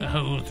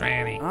Who's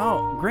ready?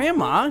 Oh,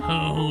 Grandma.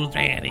 Who's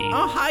ready?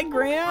 Oh, hi,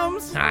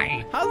 Grams.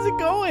 Hi. How's it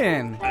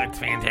going? It's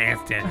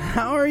fantastic.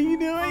 How are you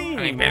doing?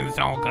 I've been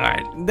so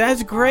good.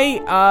 That's great.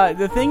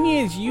 The thing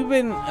is, you've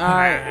been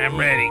I'm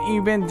ready.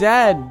 You've been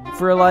dead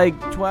for like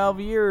 12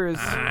 years.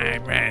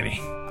 I'm ready.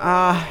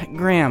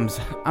 Grams,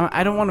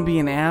 I don't want to be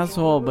an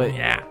asshole, but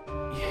Yeah.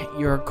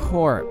 you're a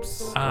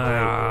corpse.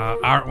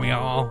 Aren't we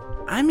all?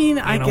 I mean,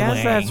 I in a guess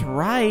way. that's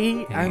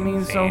right. I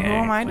mean, so who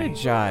am I to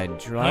Exactly.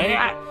 judge, right?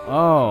 Yeah.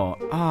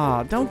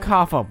 Oh, don't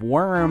cough up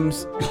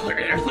worms.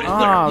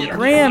 Oh,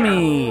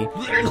 Grammy.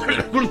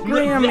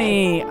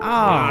 Grammy. Oh,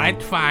 Oh,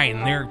 it's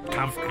fine. They're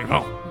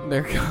comfortable.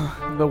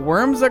 the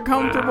worms are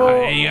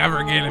comfortable. You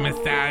ever get a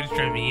massage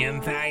from the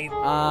inside?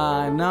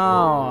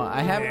 No.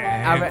 I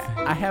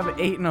Yeah, have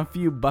eaten a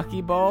few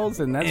Bucky balls,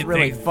 and that's It's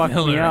really fucked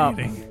me up.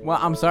 exhilarating. Well,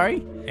 I'm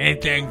sorry?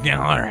 It's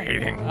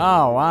exhilarating.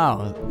 Oh,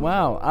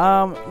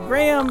 wow.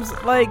 Grams,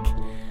 like,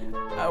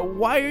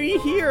 why are you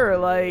here?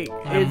 Like,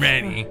 I'm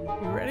ready.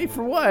 You ready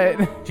for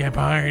what? To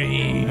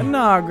party.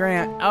 No,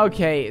 Grant.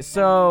 Okay,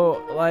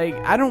 so, like,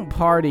 I don't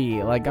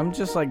party. Like, I'm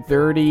just, like,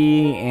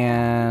 30,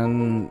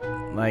 and,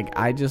 like,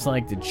 I just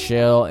like to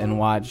chill and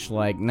watch,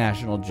 like,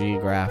 National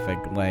Geographic.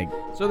 Like,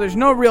 so there's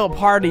no real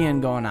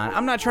partying going on.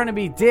 I'm not trying to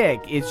be dick.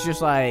 It's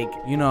just, like,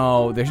 you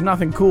know, there's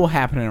nothing cool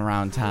happening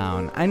around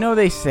town. I know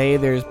they say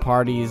there's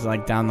parties,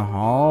 like, down the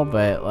hall,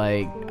 but,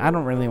 like, I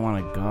don't really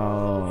want to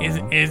go.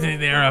 Isn't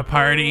there a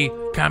party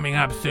coming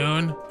up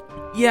soon?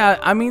 Yeah,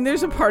 I mean,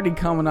 there's a party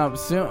coming up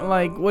soon.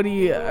 Like, what do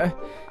you...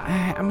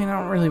 I mean, I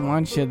don't really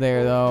want you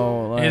there,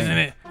 though. Like,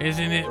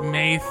 Isn't it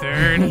May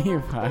 3rd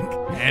you fuck.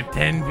 at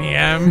 10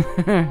 p.m.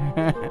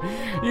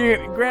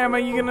 Grandma,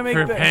 you gonna make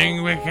for the...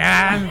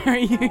 PenguinCon? Are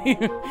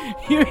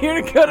you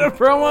here to cut a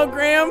promo,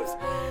 Grams?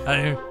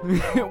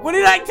 What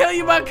did I tell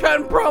you about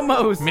cutting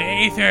promos?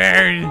 May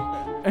 3rd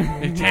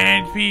at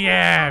 10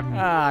 p.m.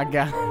 Ah,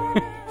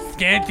 God.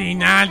 Sketchy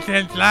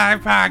Nonsense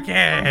Live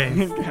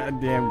Podcast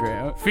Goddamn,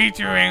 Grandma.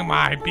 featuring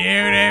my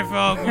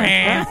beautiful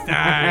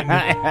grandson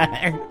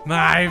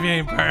live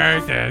in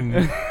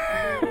person.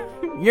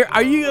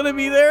 Are you gonna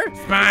be there?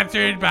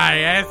 Sponsored by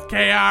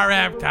SKR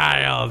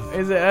Reptiles.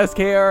 Is it SK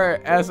or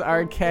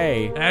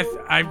SRK?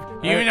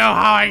 You know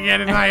how I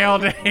get in my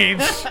old age.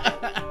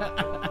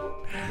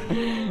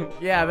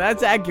 Yeah,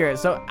 that's accurate.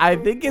 So I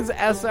think it's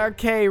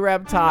SRK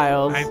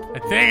Reptiles. I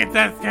think it's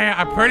SKR.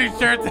 I'm pretty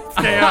sure it's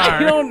SKR. I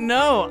don't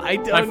know. I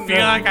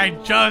feel like I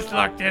just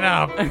looked it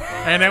up,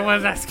 and it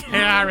was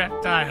SKR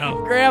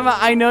Reptiles. Grandma,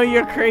 I know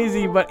you're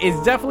crazy, but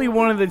it's definitely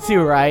one of the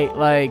two, right?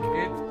 Like,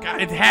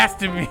 It has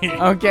to be.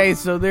 okay,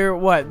 so they're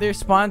what? They're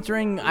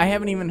sponsoring? I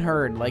haven't even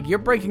heard. Like, you're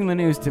breaking the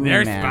news to me,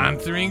 They're man.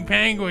 sponsoring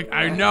Penguin.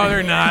 I know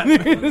they're not.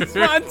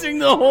 Sponsoring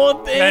the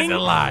whole thing? That's a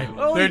lie.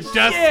 Holy They're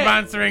just shit.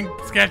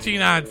 sponsoring Sketchy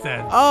Nonsense.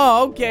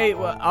 Oh, okay.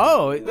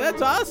 Well,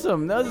 that's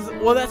awesome.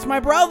 That's my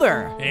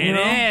brother. It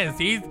is.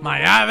 He's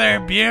my other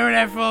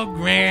beautiful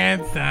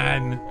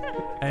grandson.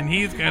 And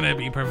he's going to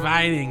be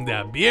providing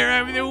the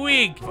beer of the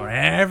week for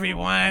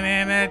everyone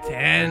in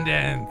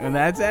attendance. And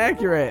that's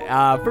accurate.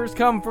 First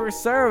come,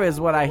 first serve is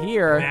what I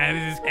hear. That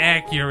is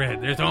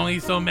accurate. There's only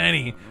so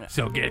many.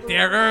 So get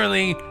there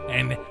early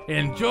and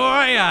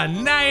enjoy a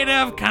night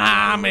of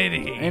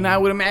comedy. And I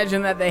would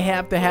imagine that they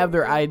have to have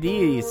their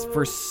IDs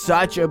for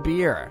such a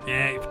beer.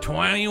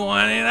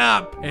 21 and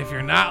up. If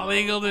you're not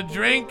legal to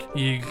drink,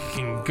 you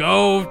can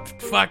go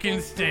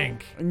fucking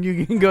stink. And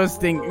you can go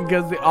stink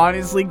because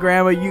honestly,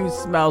 Grandma, you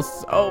smell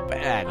so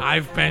bad.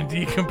 I've been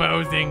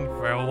decomposing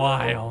for a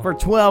while. For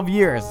 12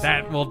 years.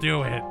 That will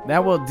do it.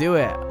 That will do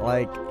it.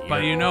 Like,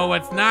 But you know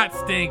what's not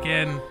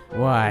stinking?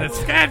 what? The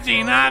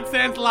Sketchy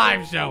Nonsense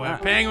Live Show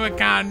at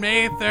PenguinCon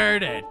May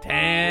 3rd at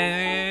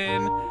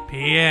 10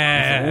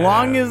 p.m. As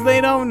long as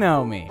they don't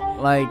know me.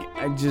 Like,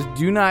 just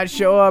do not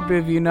show up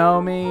if you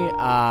know me.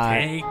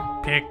 Take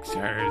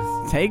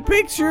pictures. Take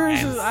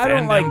pictures? And I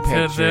don't like send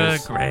them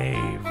pictures. to the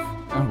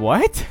grave.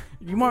 What?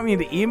 You want me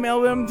to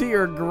email them to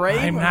your grave?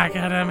 I'm not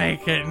gonna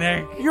make it,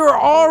 Nick. You're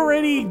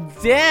already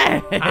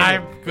dead.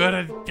 I'm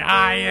gonna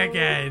die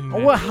again.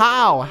 Well,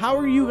 how? How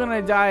are you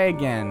gonna die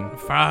again?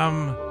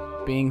 From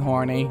Being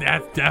horny.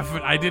 that's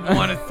definitely. I didn't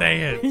want to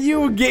say it.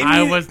 You gave me.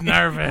 I was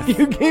nervous.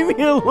 You gave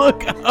me a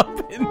look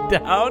up and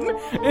down,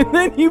 and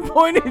then you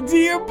pointed to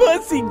your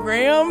pussy,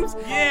 Grams.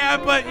 Yeah,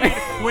 but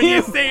when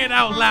you say it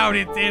out loud,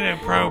 it's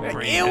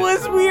inappropriate. It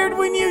was weird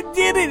when you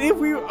did it. If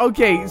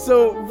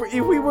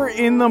we were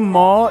in the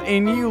mall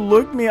and you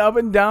looked me up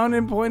and down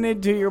and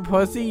pointed to your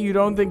pussy, you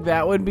don't think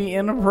that would be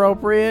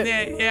inappropriate?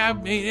 Yeah, I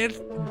mean, it's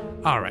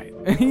all right.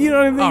 You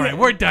don't think? All right,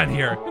 we're done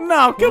here.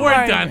 No, come on.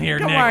 We're done here,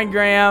 Come Nick. on,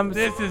 Grams.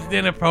 This is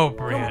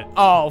inappropriate.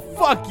 Oh,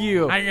 fuck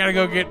you. I gotta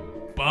go get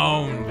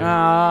boned.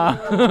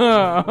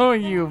 Oh,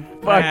 you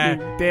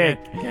fucking dick.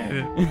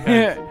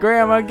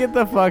 Grandma, get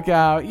the fuck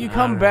out. You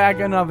come back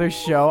another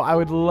show. I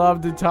would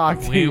love to talk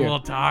to We you. will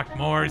talk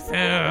more soon.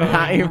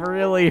 I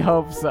really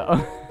hope so.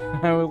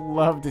 I would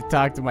love to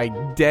talk to my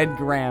dead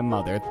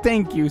grandmother.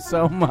 Thank you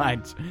so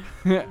much.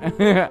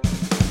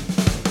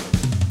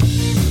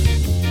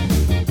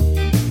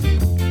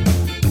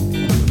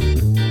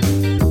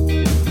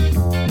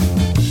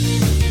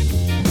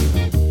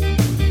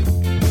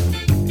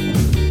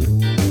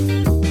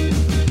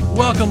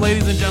 Welcome,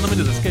 ladies and gentlemen,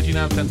 to the Sketchy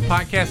Nonsense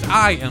Podcast.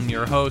 I am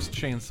your host,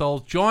 Shane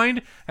Souls,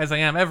 joined, as I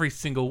am every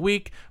single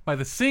week, by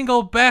the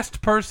single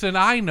best person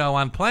I know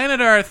on planet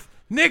Earth,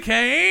 Nick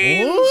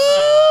Haynes.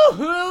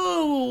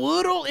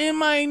 Woodle in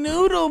my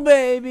noodle,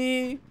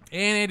 baby.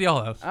 And Andy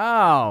Allhouse.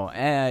 Oh,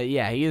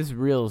 yeah, he is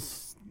real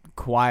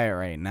quiet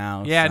right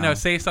now. Yeah, so. no,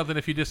 say something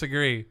if you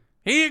disagree.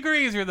 He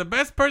agrees you're the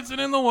best person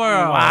in the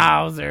world.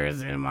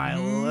 Wowzers in my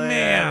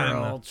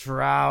literal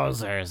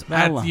trousers.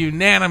 That's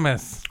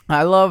unanimous.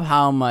 I love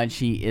how much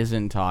he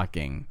isn't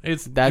talking.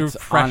 That's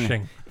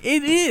refreshing.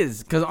 It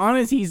is, because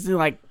honest, he's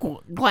like,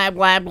 glab,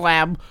 glab,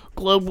 glab,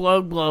 globe,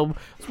 globe, globe,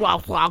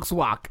 swak, swak,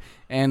 swak.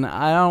 And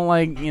I don't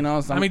like,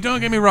 I mean,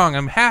 don't get me wrong.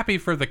 I'm happy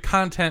for the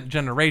content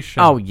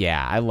generation. Oh,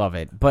 yeah, I love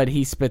it. But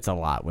he spits a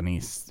lot when he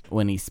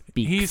speaks.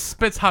 He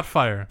spits hot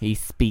fire. He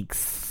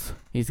speaks.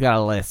 He's got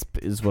a lisp,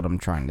 is what I'm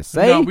trying to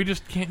say. No, we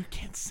just can't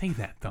say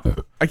that,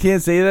 though. I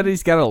can't say that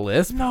he's got a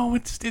lisp? No,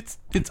 it's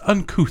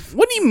uncouth.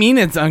 What do you mean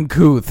it's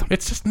uncouth?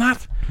 It's just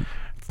not.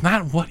 It's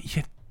not what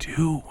you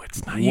do.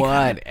 It's not.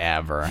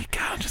 Whatever. You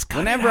gotta just cut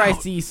Whenever it I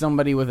out. see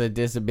somebody with a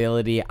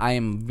disability, I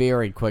am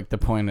very quick to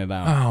point it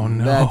out. Oh,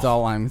 no. That's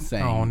all I'm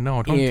saying. Oh,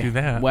 no, don't do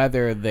that.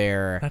 Whether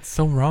they're... That's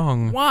so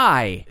wrong.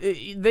 Why?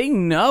 They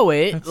know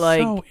it. That's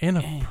like so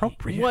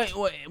inappropriate.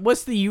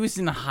 What's the use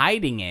in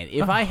hiding it?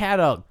 If I had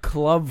a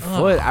club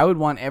foot, I would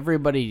want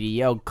everybody to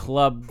yell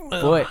 "club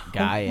foot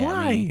guy" at me.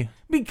 Why?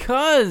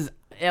 Because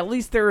at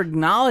least they're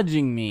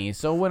acknowledging me.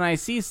 So when I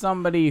see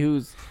somebody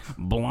who's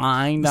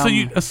blind,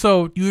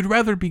 So you'd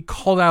rather be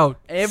called out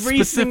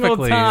every single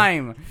specifically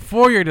time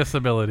for your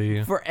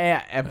disability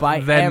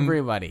by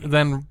everybody.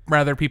 than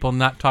rather people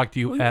not talk to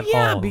you at all.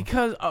 Yeah,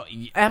 because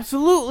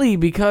absolutely,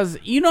 because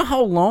you know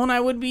how alone I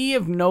would be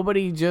if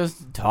nobody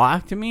just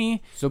talked to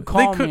me. So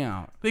call me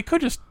out. They could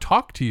just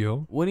talk to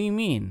you, What do you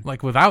mean?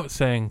 like without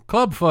saying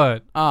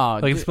 "clubfoot." Oh,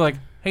 Like just be like,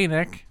 "Hey,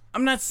 Nick,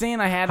 I'm not saying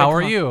I had. how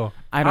are you?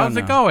 I don't How's know.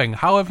 it going?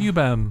 How have you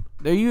been?"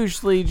 They're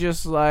usually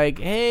just like,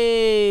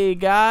 "Hey,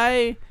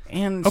 guy,"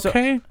 and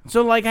Okay.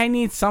 So like, I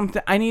need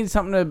something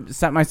to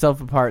set myself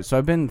apart. So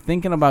I've been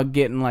thinking about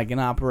getting like an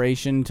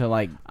operation to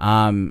like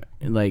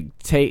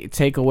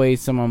take away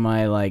some of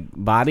my like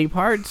body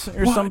parts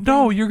or What? something.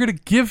 No, you're gonna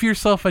give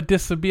yourself a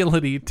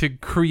disability to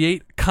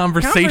create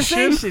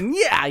conversation.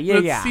 Yeah.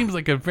 That seems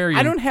like a very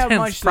I don't have intense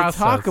much process. to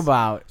talk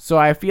about, so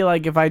I feel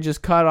like if I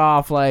just cut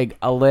off like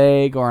a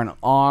leg or an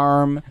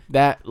arm,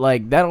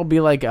 that'll be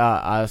like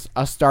a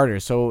starter.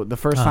 So the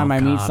first time I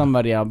meet God.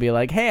 somebody, I'll be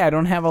like, "Hey, I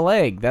don't have a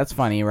leg." That's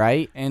funny,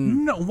 right?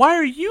 And No, why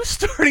are you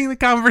starting the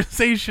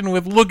conversation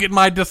with "look at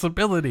my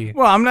disability"?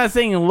 well, I'm not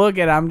saying look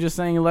at it. I'm just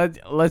saying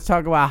let's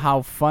talk about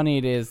how funny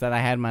it is that I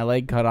had my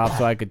leg cut off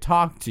so I could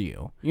talk to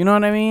you. You know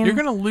what I mean? You're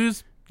gonna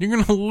lose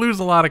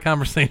a lot of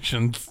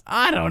conversations.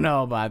 I don't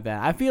know about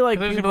that. I feel like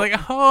They're gonna people, be like,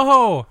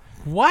 "Oh,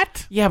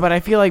 what?" yeah, but I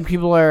feel like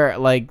people are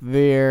like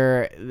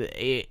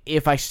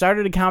if I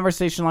started a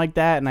conversation like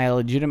that and I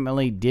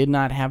legitimately did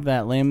not have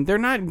that limb, they're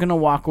not going to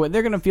walk away.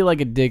 They're going to feel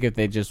like a dick if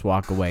they just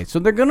walk away. So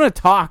they're going to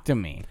talk to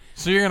me.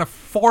 So you're gonna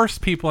force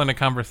people into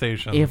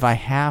conversation. If I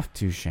have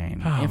to,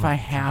 Shane. If I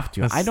have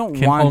to. This I don't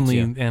can want only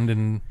to. end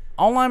in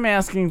All I'm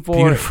asking for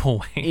beautiful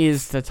ways.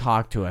 is to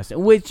talk to us,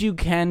 which you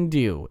can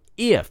do.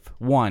 If,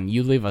 one,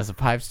 you leave us a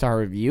 5-star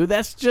review,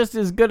 that's just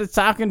as good as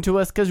talking to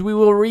us because we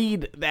will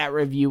read that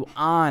review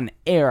on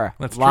air,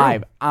 That's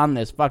live true. on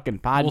this fucking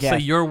podcast. We'll say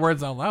your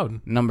words out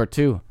loud. Number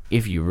 2,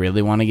 if you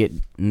really want to get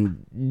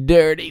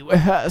dirty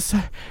with us,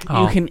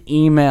 Oh. you can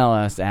email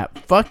us at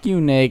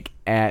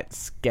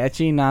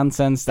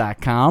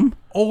fuckyounick@sketchynonsense.com.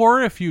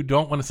 Or if you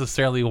don't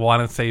necessarily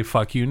want to say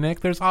 "fuck you, Nick,"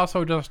 there's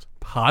also just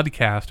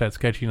podcast at I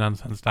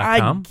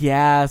sketchynonsense.com.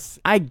 guess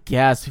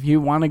if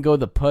you want to go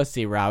the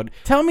pussy route,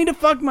 tell me to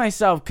fuck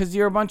myself because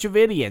you're a bunch of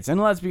idiots.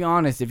 And let's be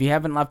honest, if you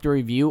haven't left a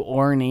review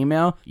or an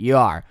email,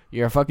 you're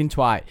a fucking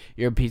twat.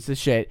 You're a piece of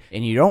shit,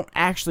 and you don't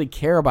actually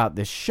care about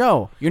this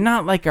show. You're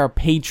not like our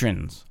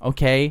patrons,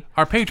 okay?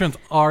 Our patrons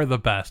are the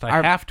best. I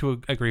have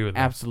to agree with that.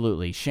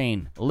 Absolutely.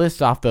 Shane,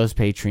 list off those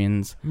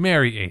patrons.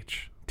 Mary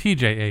H,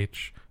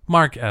 TJH,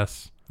 Mark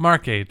S,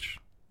 Mark H,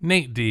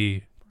 Nate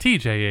D,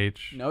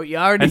 TJH. No, you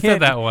already I hit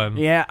said that one.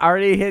 Yeah,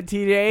 already hit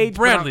TJH.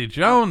 Bradley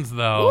Jones,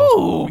 though.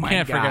 Ooh, we my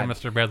can't forget God.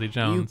 Mr. Bradley You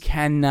Jones.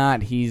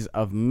 cannot. He's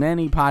of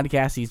many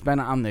podcasts. He's been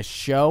on the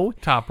show.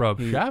 Top Rope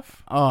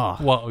Chef. Oh,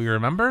 What, you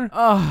remember?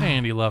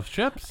 Andy loves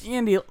chips.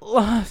 Andy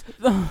loves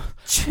the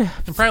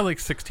chips. And probably like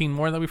 16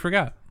 more that we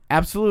forgot.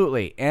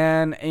 Absolutely.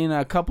 And in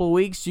a couple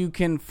weeks, you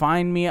can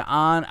find me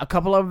on a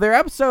couple of their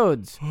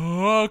episodes.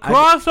 Crossovers.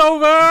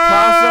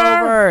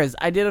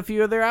 I did a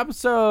few of their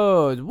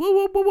episodes. Whoop,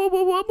 whoop, whoop,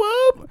 whoop, whoop,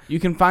 whoop. You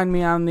can find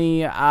me on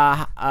the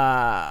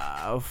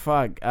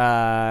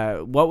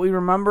What We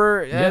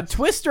Remember Yes.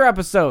 Twister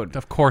episode.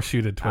 Of course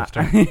you did,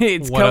 Twister.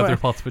 It's What other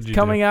else would you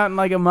coming do? out in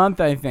like a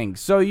month, I think.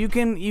 So you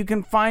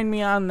can find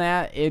me on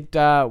that. It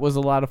was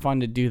a lot of fun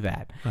to do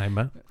that. I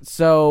bet.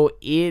 So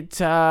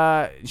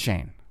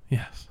Shane,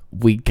 Yes.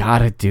 we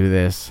gotta do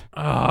this.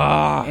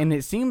 Ah. And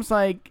it seems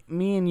like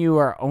me and you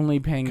are only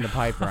paying the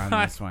piper on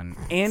this one.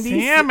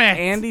 Damn it.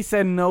 Andy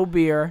said no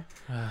beer.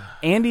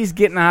 Andy's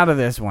getting out of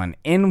this one.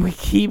 And we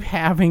keep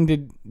having to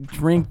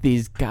drink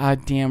these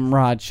goddamn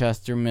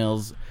Rochester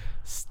Mills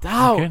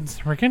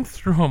stouts. We're getting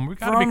through them. We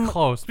gotta be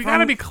close. We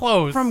gotta be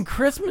close. From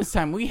Christmas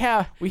time, we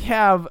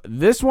have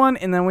this one,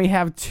 and then we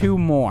have two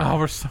more. Oh,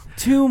 we're so...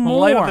 Two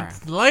more.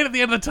 Light at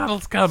the end of the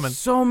tunnel's coming.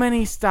 So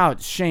many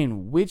stouts.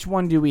 Shane, which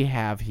one do we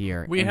have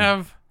here? We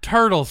have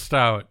Turtle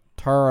Stout.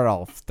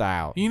 Turtle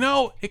Stout. You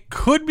know, it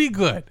could be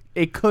good.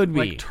 It could be.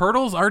 Like,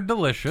 turtles are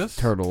delicious.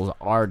 Turtles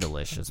are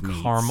delicious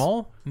meats.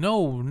 Caramel?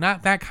 No,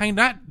 not that kind.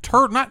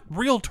 Not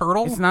real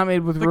turtles. It's not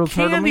made with the real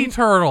turtle candy meat?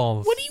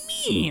 turtles. What do you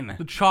mean?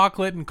 The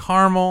chocolate and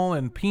caramel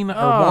and peanut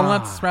or Ah.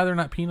 walnuts, rather,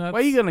 not peanuts. Why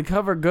are you going to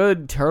cover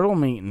good turtle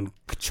meat in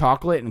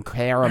chocolate and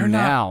They're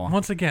not- caramel?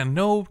 Once again,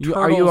 no turtles.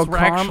 Are you a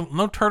were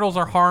no turtles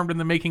are harmed in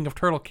the making of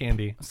turtle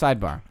candy.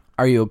 Sidebar.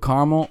 Are you a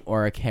caramel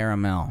or a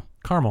caramel?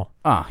 Caramel,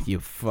 Ah, you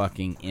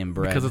fucking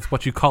inbred. because it's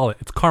what you call it.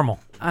 It's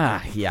caramel.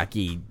 Ah,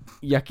 yucky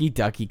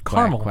ducky quack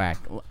Caramel. quack.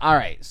 All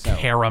right, so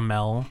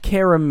Caramel.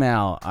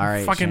 caramel. All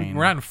right, Fucking, Shane.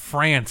 we're not in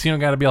France. You don't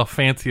got to be all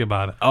fancy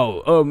about it.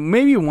 Oh,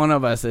 maybe one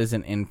of us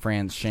isn't in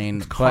France,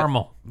 Shane.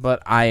 caramel.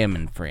 But I am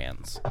in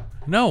France.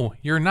 No,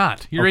 you're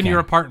not. You're in Okay. your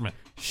apartment.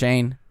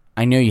 Shane,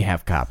 I know you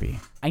have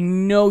copy. I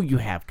know you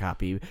have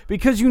copy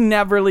because you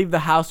never leave the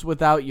house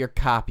without your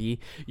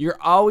copy.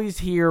 You're always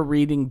here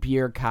reading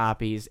beer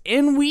copies,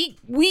 and we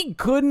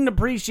couldn't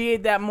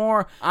appreciate that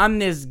more on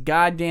this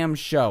goddamn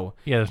show.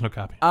 Yeah, there's no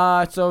copy.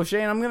 So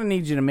Shane, I'm gonna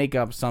need you to make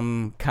up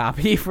some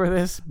copy for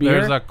this beer.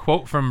 There's a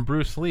quote from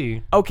Bruce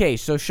Lee. Okay,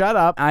 so shut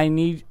up. I'm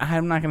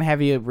not gonna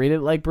have you read it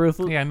like Bruce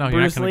Lee. Yeah, no, you're not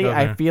Bruce gonna Lee. go there.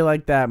 I feel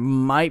like that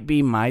might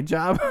be my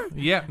job.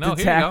 Yeah, no,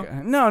 to here you go.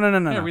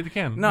 No. Yeah, read the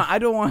can. No, I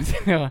don't want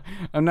to.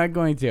 I'm not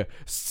going to.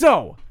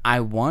 So, I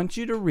want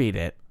you to read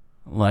it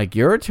like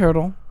you're a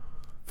turtle,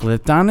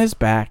 flipped on his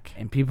back,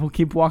 and people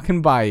keep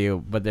walking by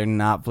you, but they're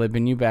not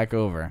flipping you back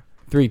over.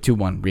 3, 2,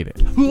 1, read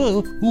it.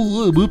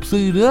 Oh, I'm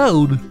upside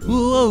down.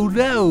 Oh,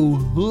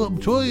 no. I'm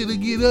trying to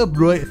get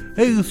upright.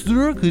 Hey,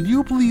 sir, could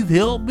you please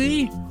help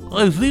me?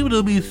 I seem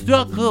to be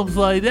stuck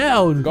upside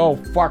down. Go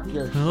fuck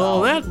yourself.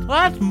 Oh,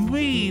 that's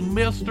mean,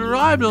 mister.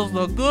 I'm just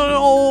a good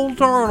old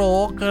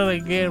turtle gonna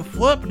get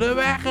flipped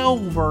back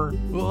over.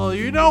 Well,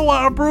 you know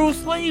what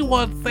Bruce Lee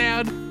once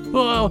said?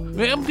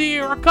 Empty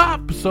your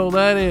cup so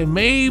that it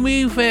may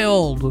be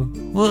filled.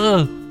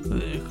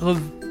 Because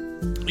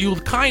you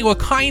with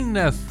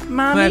kindness.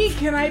 Mommy, That's-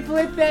 can I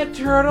flip that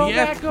turtle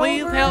Yes, back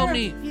please over? help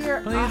me.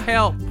 Here. Please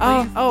help.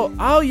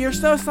 Oh, you're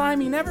so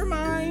slimy. Never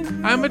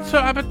mind. I'm a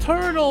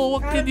turtle.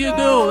 What can you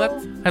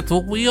do? That's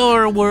what we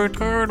are. We're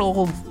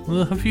turtles.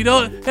 If you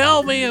don't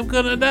help me, I'm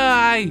gonna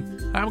die.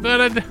 I'm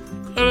gonna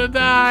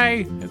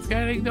die. It's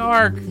getting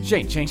dark.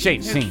 Shane.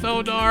 It's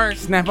so dark.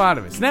 Snap out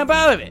of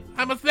it.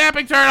 I'm a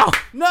snapping turtle.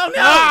 No.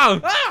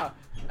 No.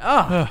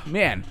 Oh,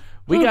 man.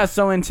 We got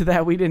so into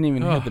that, we didn't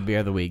even hit the beer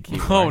of the week.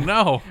 Oh,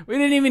 no. We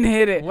didn't even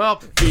hit it.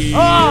 Well,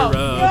 Oh,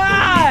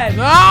 God!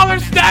 oh, they're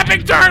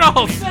snapping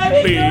turtles.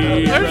 Snapping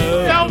turtle.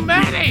 There's so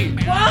many.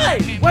 Why?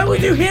 Why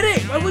would you hit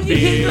it? Why would you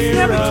hit the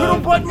snapping turtle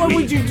button? Why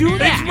would you do It's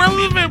that?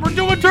 relevant. We're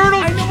doing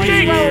turtle I know it's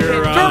shakes.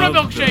 relevant. Turtle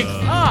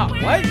milkshakes. Oh,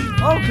 what?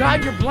 Oh,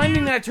 God, you're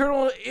blending that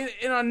turtle in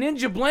a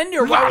ninja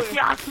blender.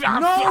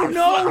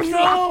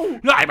 No.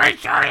 I'm a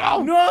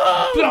turtle.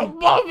 No!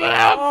 Love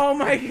them. Oh,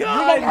 my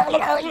God.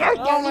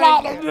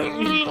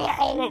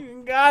 Oh,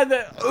 my God.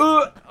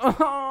 Oh.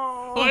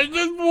 I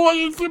just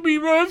wanted to be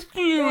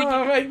rescued.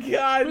 Oh my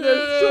God,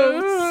 that's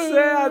so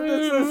sad.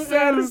 That's the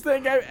saddest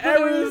thing I've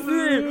ever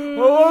seen.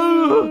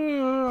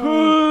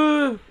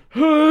 Oh.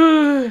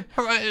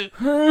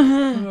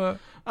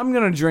 I'm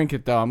gonna drink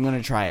it though. I'm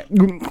gonna try it.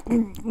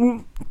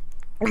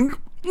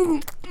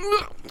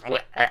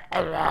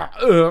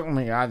 Oh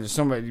my God, there's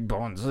so many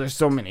bones. There's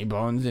so many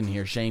bones in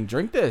here. Shane,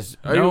 drink this.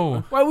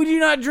 No. Why would you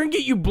not drink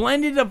it? You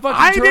blended the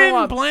fucking I turtle didn't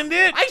up. blend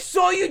it. I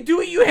saw you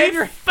do it. You had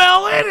your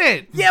fell in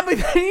it. Yeah, but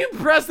then you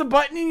pressed the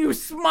button and you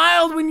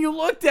smiled when you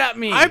looked at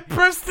me. I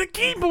pressed the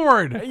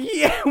keyboard.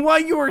 Yeah, while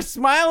you were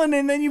smiling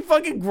and then you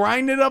fucking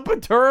grinded up a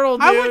turtle,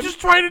 dude. I was just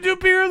trying to do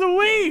beer of the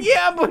week.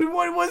 Yeah, but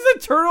what was the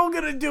turtle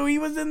gonna do? He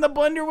was in the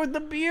blender with the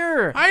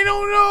beer. I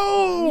don't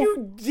know.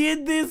 You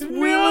did this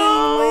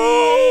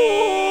willingly.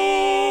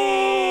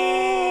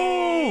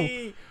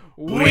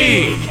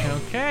 Weak.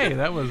 Okay,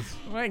 that was.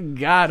 Oh my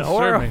God,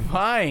 Disturbing.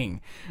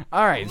 horrifying.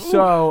 All right,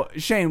 so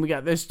Shane, we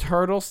got this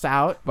turtle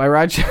stout by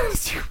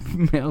Rochester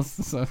Mills.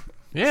 So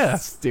Yeah.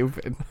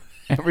 stupid.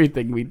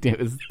 Everything we do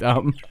is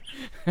dumb.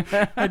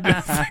 I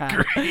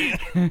disagree.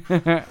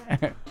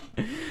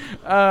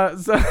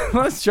 So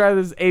let's try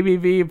this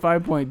ABV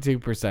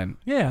 5.2%.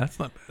 Yeah, that's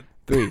not bad.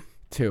 3,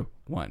 2,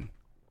 1.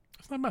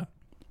 That's not bad.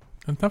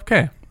 It's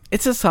okay.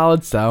 It's a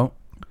solid stout.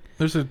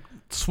 There's a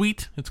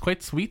sweet. It's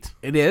quite sweet.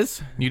 It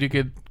is You do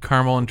get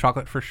caramel and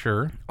chocolate for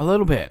sure. a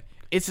little bit.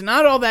 It's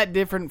not all that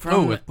different from.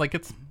 Oh, like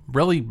it's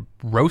really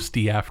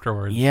roasty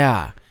afterwards.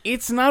 Yeah.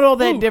 It's not all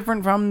that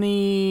different from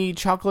the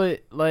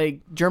chocolate, like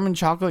German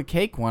chocolate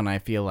cake one, I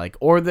feel like,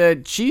 or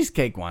the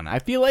cheesecake one. I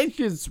feel like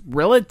it's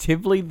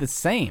relatively the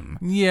same.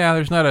 Yeah,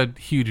 there's not a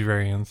huge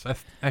variance.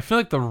 I feel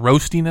like the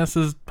roastiness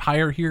is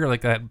higher here,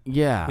 like that.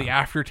 Yeah. The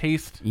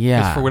aftertaste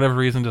Yeah. is for whatever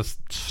reason just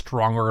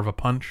stronger of a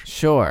punch.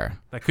 Sure.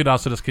 That could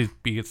also just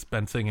be it's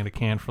been sitting in a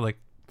can for like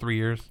 3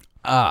 years.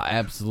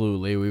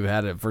 Absolutely. We've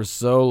had it for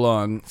so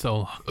long.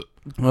 So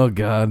Oh,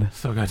 God.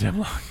 so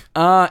goddamn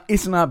long.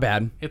 It's not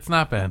bad. It's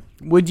not bad.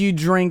 Would you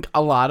drink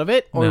a lot of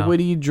it, or No.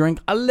 would you drink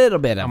a little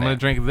bit of I'm it? going to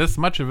drink this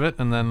much of it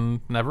and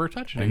then never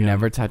touch it And again.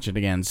 never touch it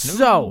again.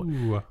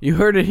 So, you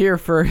heard it here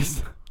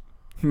first.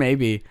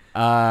 Maybe.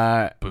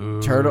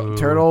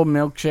 Turtle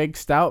milkshake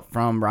stout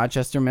from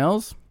Rochester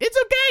Mills. It's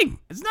okay.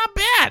 It's not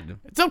bad.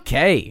 It's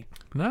okay.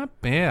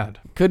 Not bad.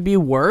 Could be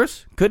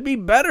worse. Could be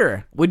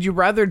better. Would you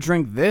rather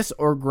drink this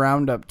or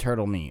ground up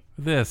turtle meat?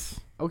 This.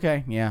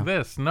 Okay, yeah.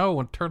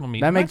 No turtle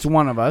meat. That makes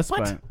one of us,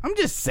 What? but I'm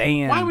just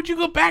saying. Why would you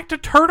go back to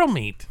turtle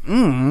meat?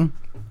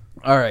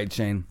 All right,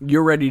 Shane.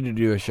 You're ready to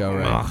do a show,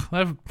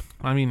 right?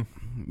 I mean,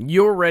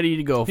 You're ready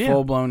to go Yeah,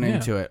 full blown yeah.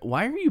 into it.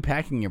 Why are you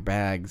packing your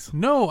bags?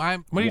 no.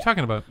 What are you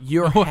talking about?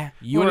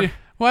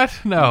 What?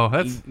 No,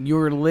 that's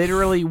You're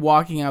literally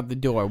walking out the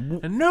door.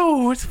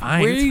 no. It's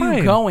fine. Where it's are you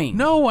fine. going?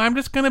 No, I'm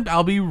just gonna.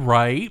 I'll be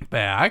right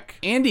back.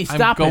 Andy,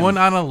 stop I'm going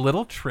him. on a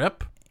little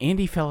trip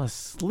Andy fell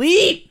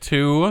asleep.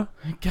 to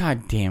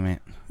God damn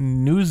it.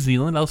 New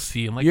Zealand. I'll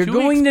see you in like You're 2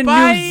 going weeks. to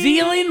Bye. New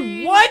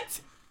Zealand? What?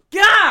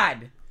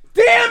 God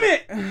damn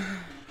it.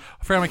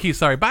 I forgot my keys.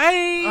 Sorry.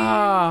 Bye.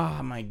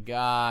 Oh my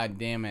god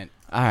damn it.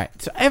 All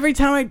right. So every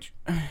time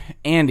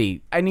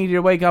Andy, I need you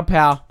to wake up,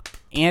 pal.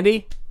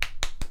 Andy?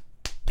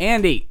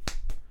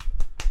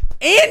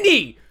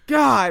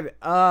 God.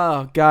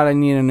 Oh god, I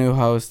need a new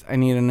host. I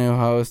need a new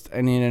host.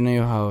 I need to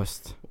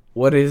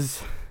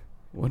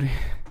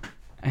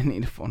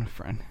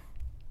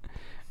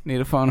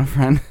phone a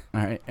friend.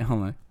 All right,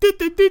 hold on.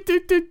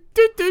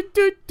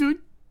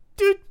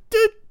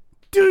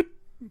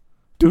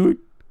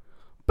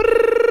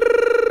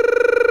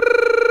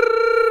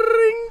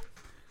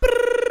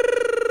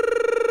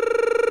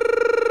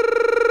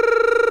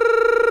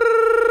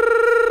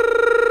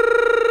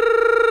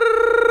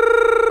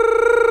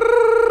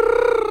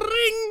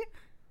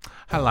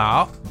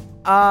 Hello.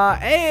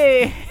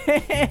 Hey.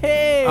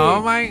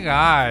 Oh my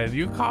God!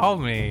 You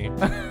called me.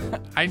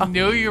 I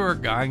knew you were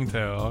going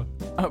to.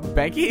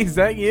 Becky, is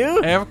that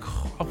you?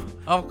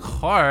 Of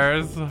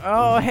course.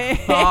 Oh,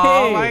 hey.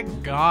 Oh my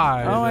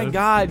God. Oh my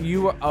god,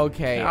 you were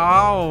okay.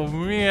 Oh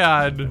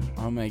man.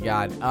 Oh my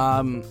god.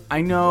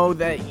 I know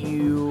that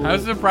you.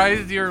 I'm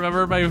surprised you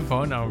remember my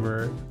phone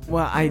number.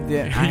 Well, I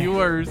did. You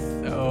were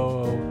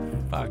so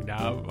fucked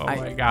up. Oh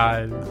my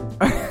God.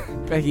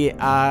 Becky,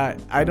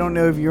 I don't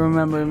know if you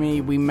remember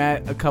me. We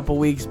met a couple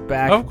weeks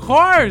back. Of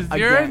course,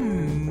 you're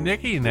Again.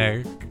 Nicky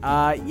Nick.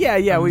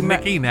 Yeah, we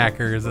met. Nicky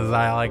Knackers, as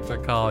I like to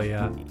call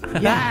you.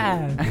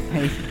 Yeah.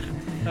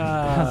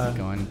 How's it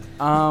going?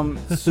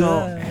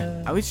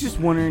 So I was just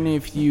wondering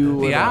if you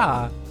would,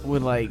 Yeah.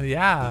 would like,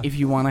 Yeah. if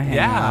you want to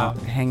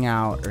hang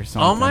out or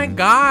something. Oh my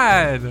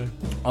God.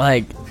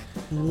 Like,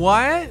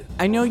 What?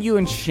 I know you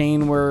and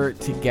Shane were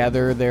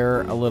together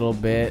there a little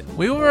bit.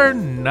 We were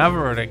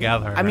never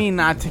together. I mean,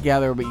 not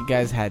together, but you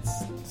guys had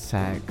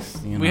sex.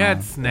 You know? we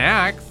had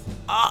snacks.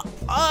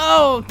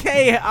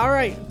 Okay. All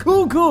right.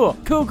 Cool.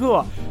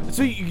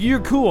 So you're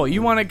cool.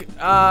 You want to?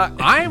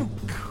 I'm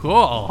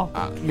cool.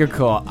 You're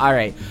cool. All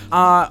right.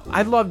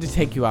 I'd love to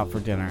take you out for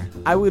dinner.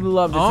 I would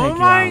love to Oh take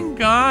my you out.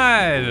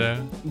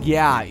 God.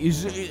 Yeah.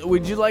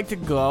 Would you like to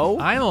go?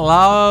 I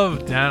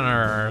love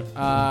dinner.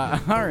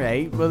 All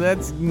right. Well,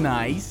 that's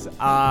nice.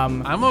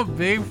 I'm a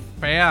big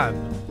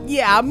fan.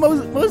 Yeah.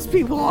 Most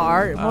people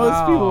are.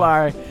 Most Oh. people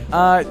are.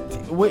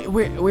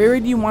 Where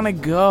do you want to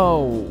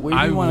go? Where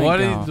do you want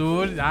to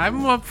go? Dude,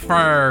 I'm up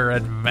for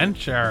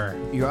adventure.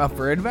 You're up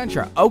for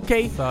adventure.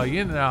 Okay. So,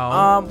 you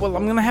know. Well,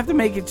 I'm gonna have to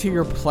make it to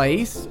your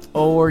place,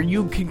 or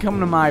you can come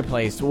to my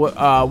place.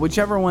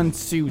 Whichever one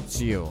suits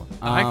you.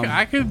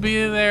 I could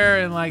be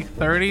there in like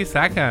 30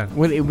 seconds.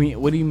 What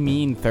do you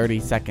mean 30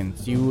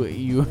 seconds?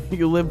 You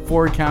live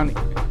Ford County.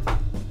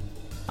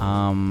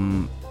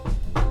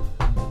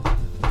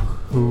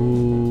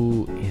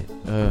 Who?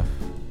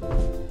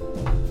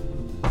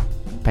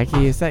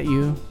 Becky, is that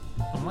you?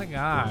 Oh my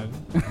God.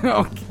 Okay.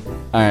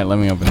 All right, let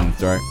me open the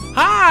door.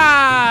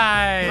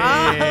 Hi!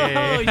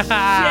 Oh, shit!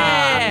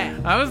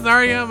 I was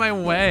already on my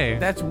way.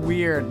 That's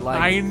weird.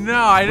 Like, I know.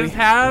 I just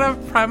had a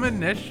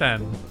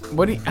premonition.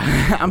 what do you,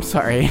 I'm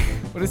sorry.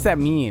 What does that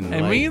mean?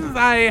 It means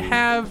I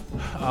have.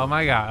 Oh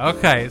my God.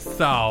 Okay,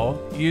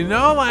 so you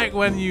know, like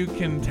when you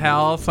can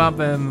tell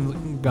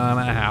something's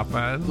gonna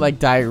happen. like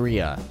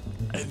diarrhea.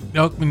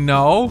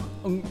 No.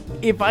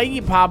 If I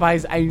eat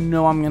Popeyes, I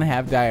know I'm gonna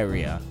have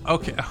diarrhea.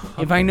 Okay.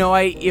 If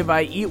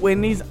I eat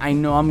Wendy's, I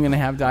know I'm gonna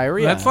have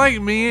diarrhea. That's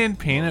like me and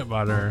peanut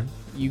butter.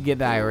 you get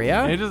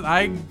diarrhea.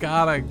 I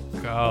gotta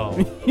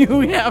go.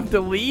 You have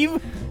to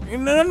leave.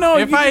 No.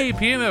 If I eat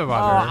peanut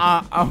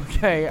butter.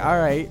 Okay,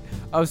 all right.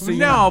 Oh, so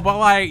No, but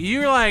like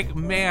you're like,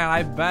 man,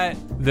 I bet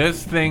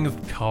this thing's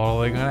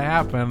totally gonna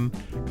happen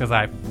because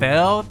I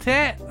felt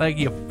it. Like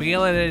you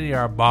feel it in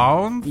your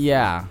bones.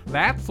 Yeah.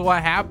 That's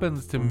what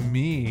happens to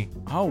me.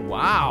 Oh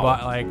wow.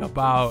 But like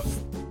about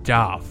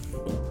stuff.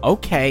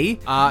 Okay.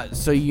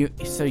 So you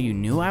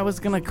knew I was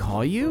gonna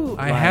call you?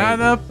 I had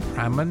a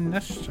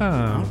premonition.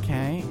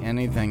 Okay.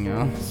 Anything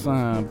else?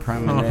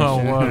 Premonition.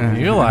 Oh, what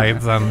do you like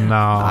to know?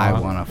 I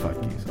wanna fuck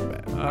you so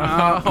bad.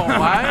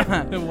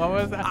 What? What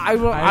was that? I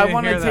didn't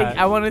want hear to take. that.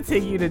 I want to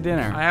take you to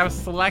dinner. I have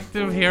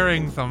selective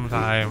hearing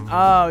sometimes.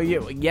 Oh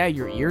yeah.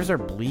 Your ears are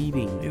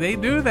bleeding. They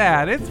do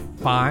that. It's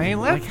fine.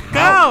 Let's Like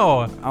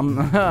go.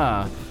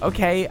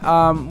 Okay.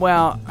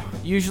 Well,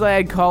 usually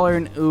I'd call her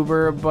an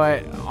Uber,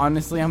 but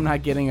honestly, I'm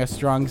not getting a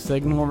strong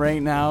signal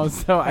right now,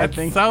 so I It's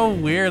think. so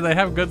weird. They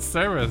have good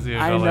service usually.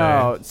 I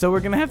know. So we're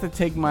gonna have to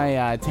take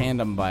my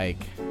tandem bike.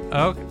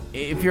 Okay.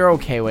 If you're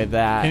okay with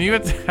that. Can you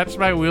attach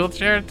my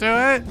wheelchair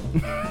to it?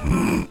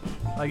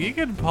 Like, you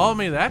can pull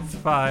me, that's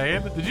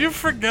fine. Did you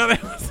forget I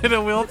was in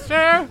a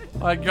wheelchair?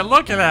 Like, you're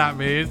looking at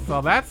me,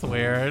 so that's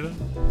weird.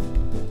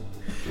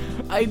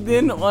 I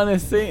didn't want to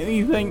say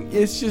anything.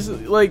 It's just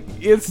like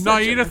it's. No,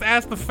 such you a- just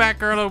asked the fat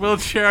girl in a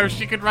wheelchair if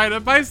she could ride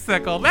a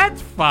bicycle.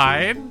 That's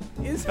fine.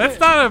 Is That's it-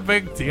 not a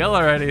big deal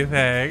or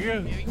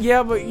anything.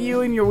 Yeah, but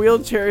you in your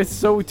wheelchair is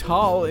so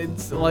tall.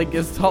 It's like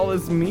as tall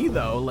as me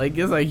though. Like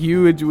it's a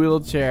huge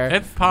wheelchair.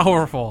 It's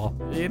powerful.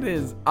 It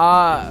is.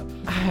 I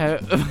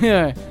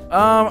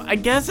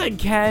guess I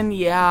can.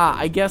 Yeah,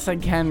 I guess I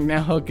can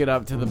hook it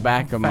up to the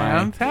back of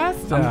mine.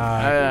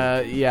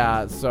 Fantastic.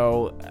 Yeah.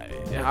 So,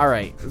 all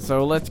right.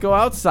 So let's go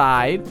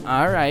outside.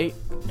 All right.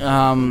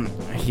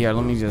 Here,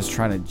 let me just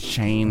try to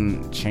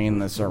chain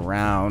this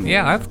around.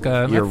 Yeah, that's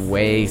good. Your That's-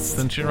 waist.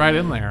 Since you're right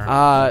in there.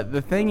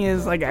 The thing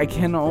is, like, I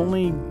can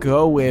only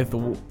go with,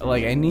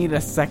 like, I need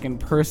a second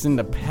person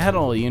to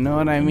pedal, you know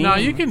what I mean? No,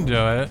 you can do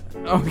it.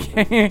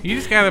 Okay. You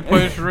just gotta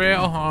push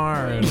real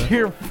hard.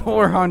 You're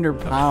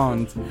 400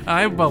 pounds.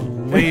 I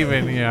believe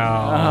in you.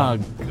 Oh,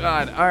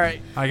 God. All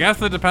right. I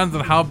guess it depends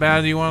on how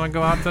bad you want to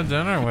go out to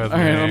dinner with All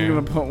me. right, I'm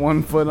going to put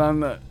one foot on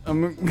the,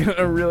 I'm going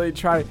to really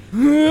try.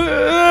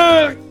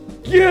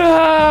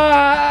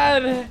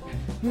 God!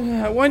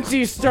 Once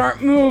you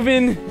start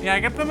moving, Yeah,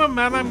 get the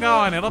momentum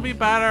going. It'll be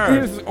better.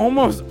 it's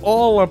almost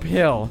all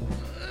uphill.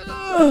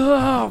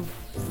 Oh,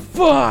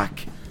 fuck.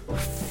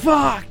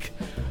 Fuck.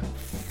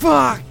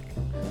 Fuck.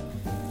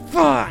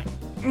 Fuck.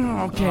 Okay.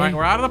 All right,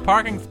 we're out of the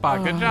parking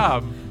spot. Good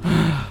job.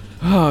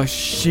 Oh,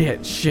 shit.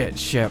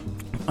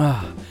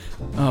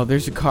 Oh,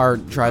 there's a car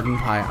driving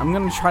by. I'm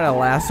gonna try to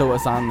lasso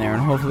us on there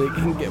and hopefully it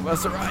can give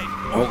us a ride.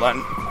 Hold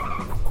on.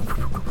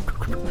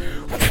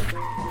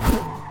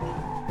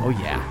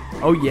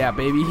 Oh yeah,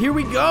 baby. Here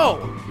we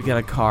go. We got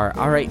a car.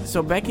 All right.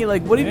 So Becky,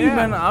 like, what have you Yeah.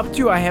 been up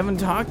to? I haven't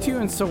talked to you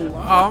in so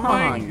long. Oh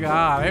my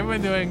god, I've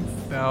been doing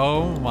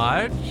so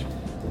much.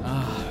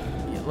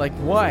 Like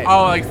what?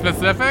 Oh, like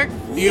specific?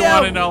 You Yeah,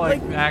 want to know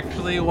like like-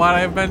 actually what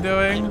I've been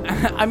doing?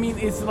 I mean,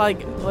 it's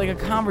like a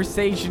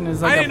conversation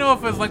is like. I didn't know if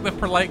it was like the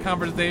polite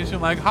conversation,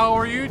 like how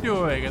are you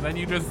doing, and then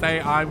you just say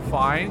I'm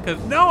fine, because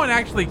no one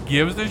actually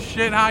gives a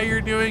shit how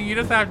you're doing. You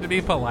just have to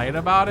be polite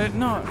about it.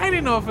 No. I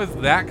didn't know if it's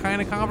that kind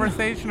of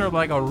conversation or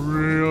like a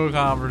real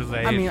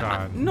conversation. I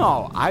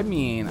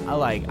mean,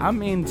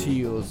 I'm into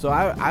you, so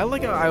I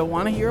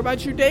want to hear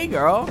about your day,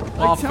 girl. Like,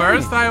 Well, tell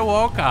first me. I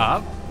woke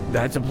up.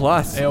 That's a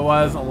plus. It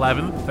was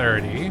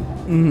 11:30.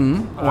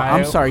 Well,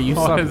 I'm sorry, you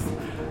was slept.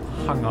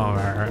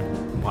 hungover.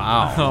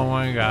 Wow. Oh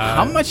my god.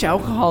 How much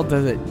alcohol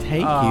does it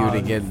take you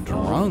to get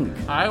drunk?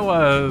 I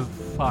was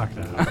fucked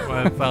up.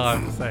 That's all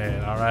I'm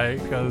saying. All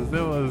right, because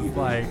it was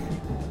like,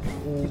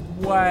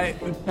 what?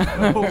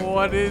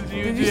 What did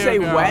you do? Did you say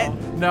girl? wet?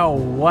 No,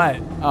 what?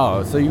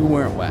 Oh, so you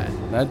weren't wet.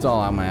 That's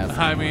all I'm asking.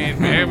 I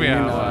mean, maybe You I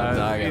know was. what I'm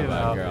talking you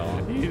about, know,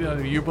 girl. You know,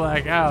 you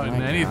black out and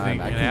My anything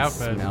God, can I can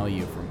happen. smell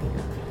you from here.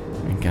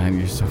 My God,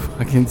 you're so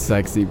fucking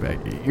sexy,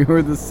 Becky. You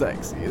are the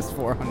sexiest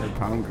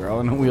 400-pound girl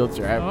in a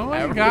wheelchair I've Oh my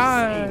ever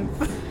god!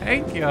 seen.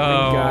 Thank you. My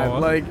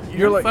God, like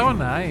you're like so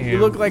nice. You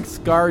look like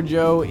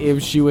ScarJo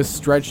if she was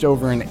stretched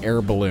over an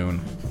air balloon.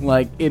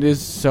 Like it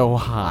is so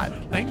hot.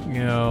 Thank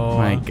you.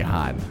 My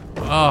God.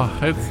 Oh,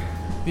 it's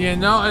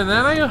and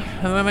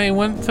then I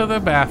went to the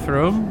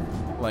bathroom.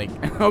 Like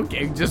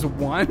okay, just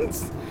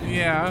once.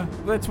 Yeah.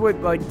 That's what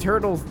like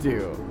turtles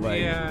do.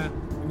 Like, Yeah.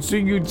 So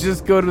you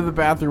just go to the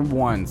bathroom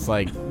once,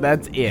 like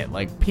that's it,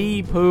 like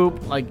pee,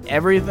 poop, like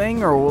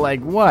everything, or like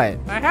what?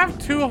 I have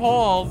 2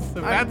 holes.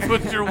 If that's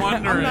what you're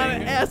wondering. I'm not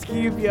asking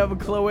you if you have a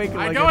cloaca.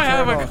 I like don't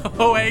have turtle. a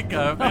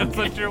cloaca. If that's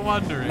what you're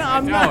wondering. No, I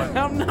I'm don't. not.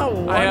 I'm not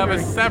wondering. I have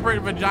a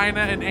separate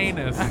vagina and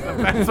anus. If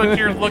that's what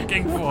you're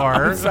looking for.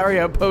 I'm sorry,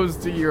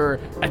 opposed to your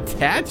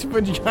attached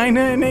vagina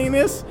and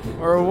anus,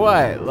 or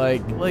what?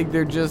 Like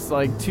they're just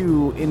like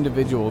 2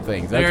 individual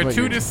things. That's There are what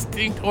 2 you're-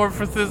 distinct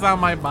orifices on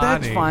my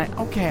body. That's fine.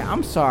 Okay,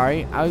 I'm sorry.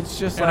 sorry. I was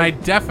just And I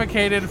like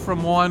defecated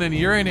from one and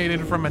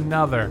urinated from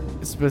another.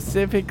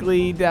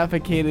 specifically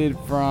defecated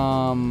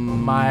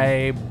from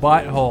My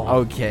butthole.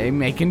 Okay,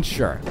 making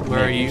sure.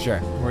 Where making you sure.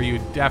 where you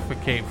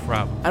defecate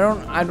from.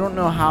 I don't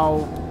know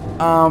how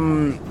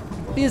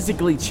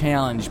physically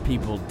challenged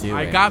people do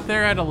I it. got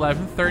there at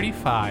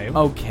 11:35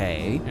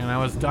 Okay. and I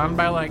was done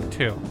by like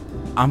 2.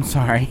 I'm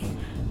sorry.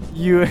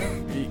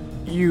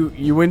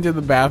 You went to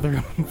the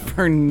bathroom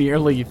for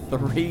nearly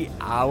 3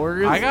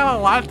 hours? I got a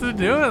lot to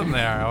do in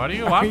there. What do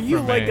you want Are you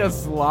from like me? a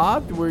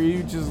sloth where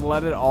you just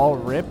let it all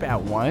rip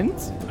at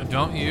once?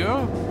 Don't you?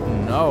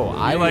 No,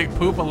 I like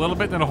poop a little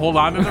bit and then hold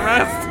on to the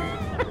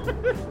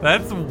rest?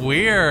 That's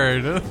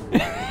weird.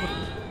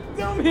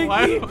 Don't make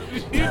Why me, would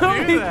you don't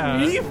do make that?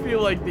 me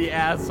feel like the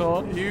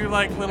asshole. You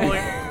like little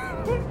like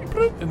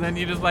and then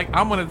you just like,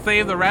 I'm gonna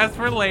save the rest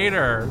for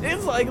later.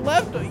 It's like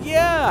left.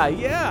 Yeah.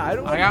 I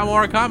don't. I got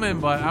more coming,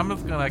 but I'm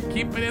just gonna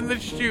keep it in the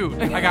chute.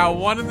 I got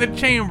one in the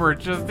chamber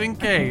just in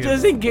case.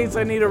 Just in case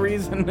I need a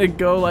reason to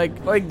go, like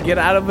get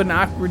out of an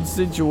awkward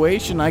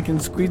situation, I can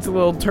squeeze a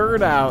little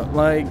turd out.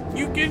 Like,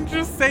 You can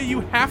just say you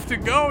have to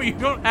go. You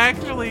don't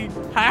actually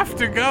have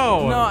to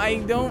go. no, I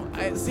don't.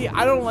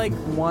 I don't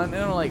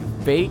like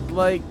fake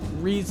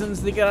reasons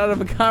to get out of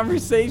a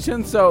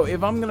conversation. So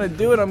if I'm gonna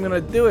do it, I'm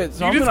gonna do it.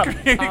 So You I'm just gonna.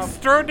 create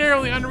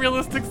extraordinarily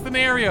unrealistic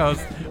scenarios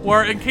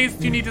where, in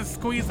case you need to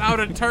squeeze out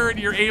a turd,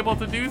 you're able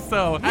to do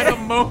so at a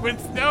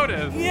moment's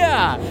notice.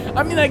 Yeah,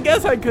 I mean, I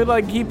guess I could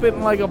keep it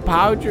in a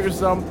pouch or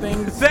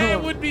something.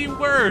 That would be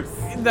worse.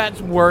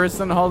 That's worse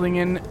than holding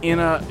in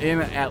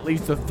at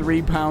least a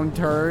 3-pound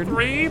turd.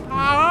 3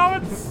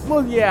 pounds?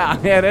 Well, yeah.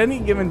 At any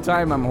given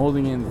time, I'm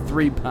holding in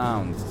 3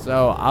 pounds.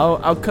 So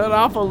I'll cut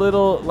off a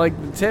little, the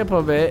tip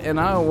of it,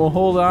 and I will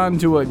hold on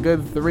to a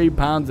good 3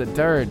 pounds of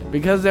turd.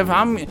 Because if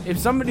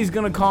somebody's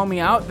gonna call me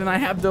out, then I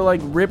have to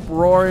rip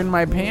roar in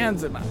my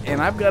pants,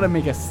 and I've got to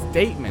make a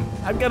statement.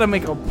 I've got to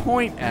make a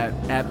point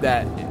at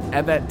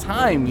that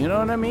time. You know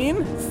what I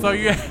mean? So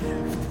you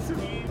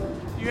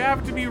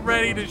have to be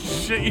ready to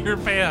shit your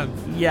pants.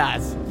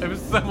 Yes. If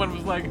someone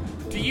was like,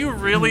 do you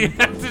really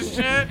have to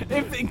shit?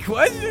 If they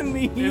question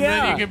me, And yeah.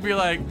 then you can be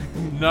like,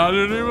 not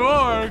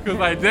anymore, because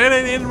I did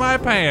it in my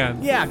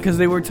pants. Yeah, because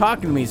they were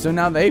talking to me, so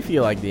now they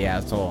feel like the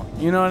asshole.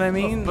 You know what I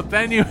mean? But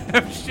then you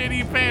have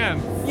shitty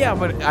pants. Yeah,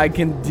 but I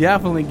can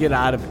definitely get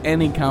out of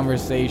any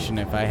conversation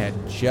if I had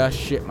just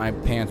shit my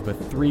pants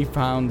with 3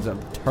 pounds of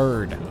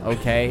turd,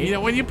 okay? You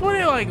know, when you put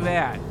it like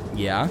that,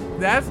 Yeah?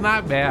 that's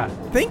not bad.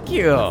 Thank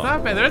you. It's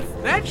not bad.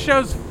 That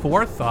shows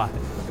forethought.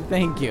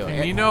 Thank you.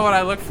 And you know what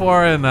I look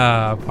for in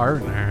a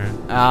partner?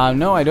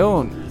 No, I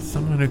don't.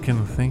 Someone who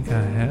can think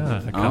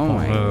ahead a couple Oh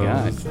my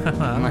moves. god.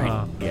 Oh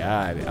my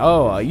god.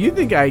 Oh, you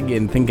think I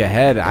can think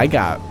ahead? I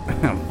got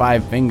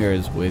 5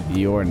 fingers with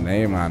your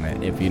name on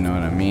it, if you know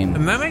what I mean.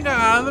 And then I got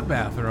out of the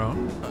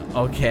bathroom.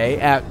 Okay,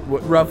 at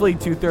roughly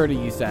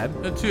 2:30 you said.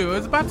 It's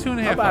about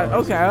 2.5 hours.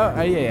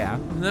 Okay, yeah.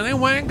 And then I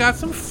went and got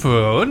some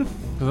food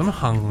because I'm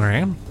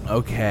hungry.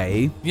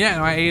 Okay. Yeah,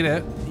 and I ate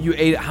it. You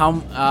ate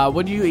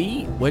what did you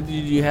eat? What did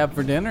you have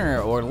for dinner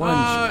or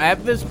lunch?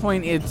 At this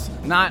point it's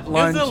not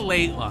lunch. It was a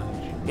late lunch.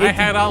 I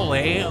had a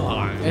late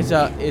lunch. It's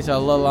a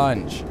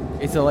lunch.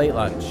 It's a late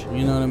lunch.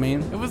 You know what I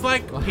mean? It was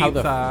like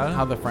pizza.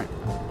 How the friend.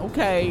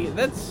 Okay,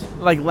 that's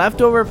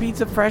leftover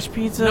pizza, fresh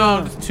pizza.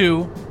 No, just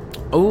 2.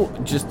 Oh,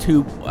 just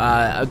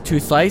 2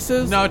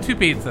 slices? No, 2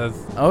 pizzas.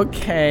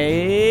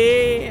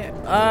 Okay.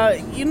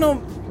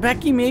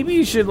 Becky, maybe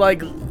you should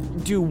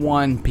do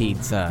 1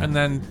 pizza And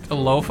then a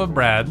loaf of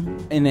bread.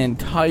 an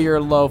entire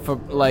loaf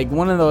of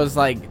one of those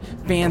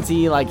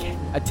fancy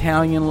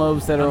Italian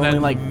loaves that are And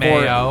only then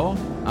 4.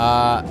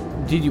 mayo.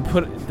 Did you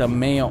put the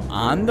mayo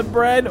on the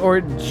bread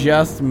or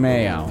just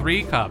mayo?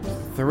 3 cups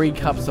 3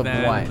 cups of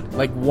Then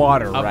what?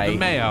 Water, of right? the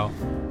mayo.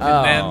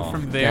 Oh, And then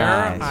from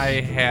there, gosh.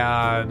 I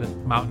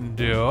had Mountain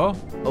Dew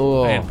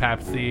Oh, and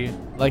Pepsi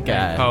like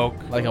and a Coke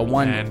like a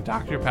one, and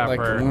Dr. like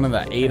Pepper. one of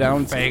the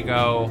 8-ounce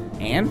Faygo,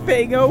 and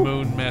Faygo.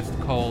 Moon Mist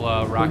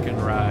Cola, Rock and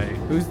Rye,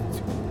 Who's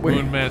wait,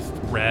 Moon Mist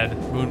Red,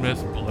 Moon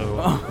Mist Blue,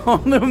 all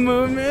the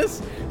Moon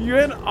Mist? You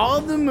had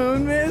all the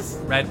Moon Mist?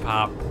 Red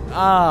Pop,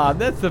 Ah,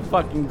 that's the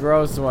fucking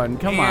gross one.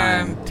 Come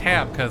and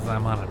Tab because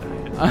I'm on a diet.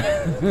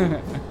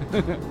 on.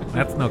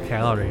 That's no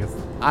calories.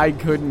 I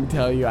couldn't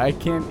tell you. I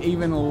can't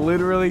even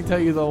literally tell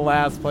you the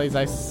last place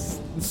I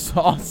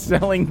saw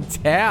selling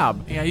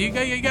Tab. Yeah, you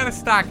got to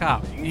stock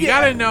up. You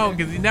Yeah. got to know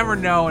because you never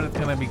know when it's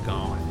gonna be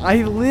going.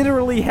 I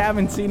literally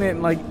haven't seen it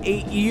in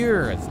 8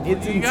 years.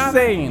 It's You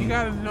insane.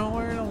 gotta know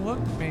where to look,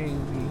 baby.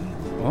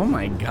 Oh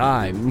my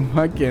god,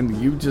 fucking,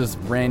 you just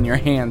ran your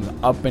hands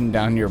up and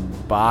down your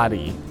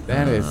body.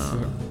 That is,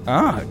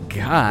 oh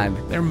god.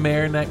 There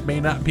may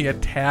not be a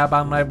tab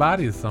on my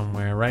body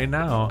somewhere right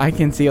now. I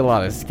can see a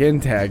lot of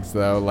skin tags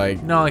though,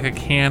 No, like a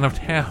can of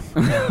tab.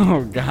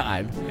 oh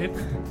god.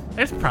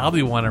 There's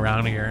probably one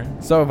around here.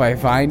 So if I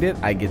find it,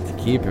 I get to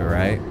keep it,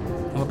 right?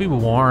 It'll be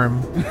warm.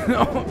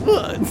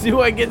 Do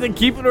I get to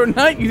keep it or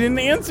not? You didn't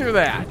answer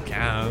that.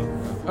 Yeah.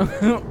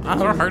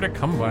 Those are hard to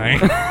come by.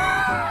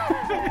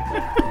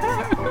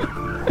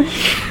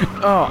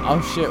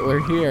 Oh shit,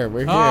 we're here. We're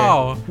here.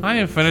 Oh, I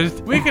am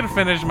finished. We can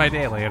finish my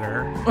day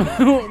later.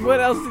 What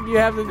else did you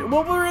have to do?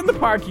 Well, we're in the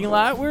parking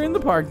lot.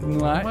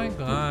 Oh my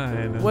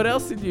god. What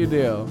else did you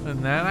do?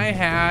 And then I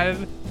had.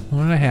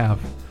 What did I have?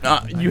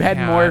 You had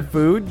more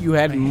food? You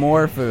had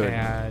more food. I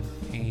had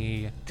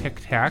a Tic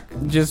Tac.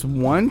 Just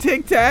one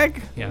Tic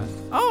Tac? Yes.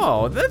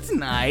 Oh, that's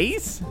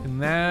nice.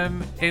 And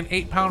then an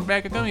 8-pound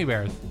bag of gummy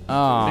bears.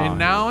 Oh. And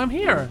now I'm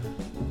here.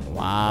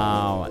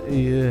 Wow.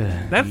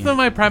 Yeah. That's when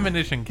my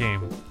premonition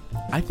came.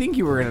 I think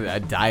you were in a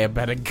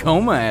diabetic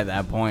coma at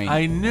that point.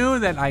 I knew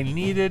that I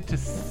needed to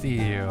see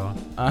you.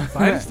 So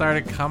I just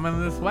started coming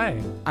this way.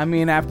 I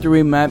mean, after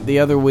we met the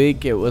other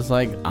week, it was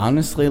like,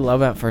 honestly,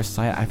 love at first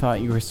sight. I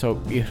thought you were so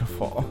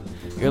beautiful.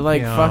 You're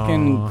like Yo.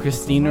 fucking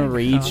Christina Oh my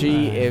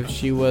Ricci God. if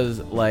she was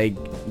like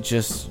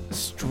just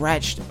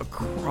stretched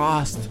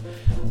across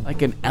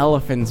like an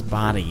elephant's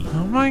body.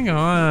 Oh my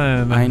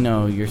god. I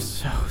know, you're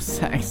so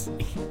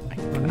sexy.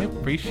 I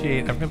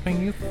appreciate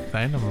everything you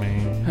say to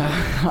me.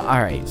 All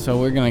right, so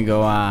we're gonna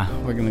go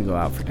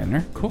out for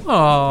dinner. Cool.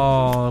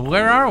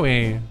 Where are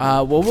we?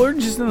 Well, we're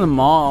just in the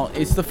mall.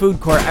 It's the food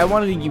court. I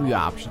wanted to give you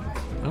options.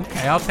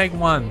 Okay, I'll take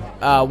one.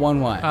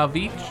 One what? Of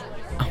each?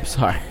 I'm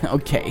sorry.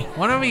 Okay.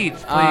 One of each,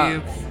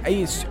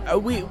 please.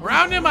 We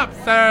Round him up,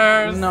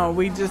 sirs. no,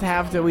 we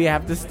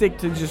have to stick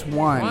to just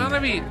one. One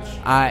of each.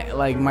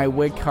 My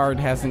WIC card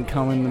hasn't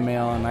come in the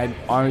mail, and I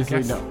honestly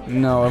guess- don't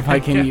know if I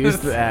can use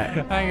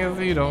that. I guess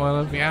you don't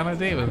want to be on a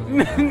date with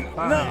me.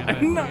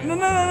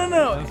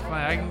 No. That's fine.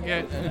 I can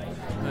get.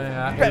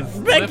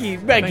 Becky.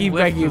 Becky. No.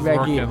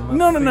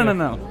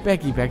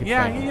 Becky.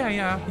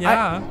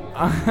 Yeah.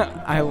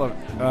 I look.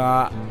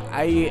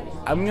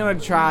 I'm gonna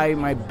try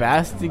my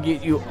best to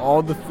get you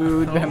all the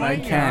food Oh that my I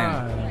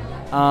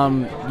can.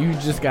 God. You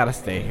just gotta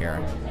stay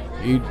here.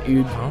 You.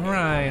 All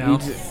right. You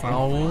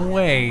I'll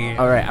wait.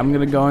 All right. I'm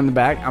gonna go in the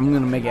back. I'm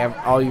gonna make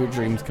all your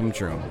dreams come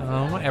true.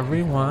 Oh,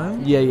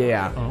 everyone.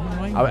 Yeah. Oh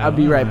my I'll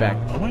be right back.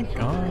 Oh my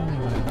god.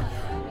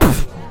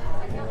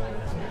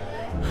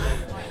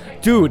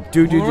 Dude.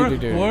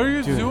 What are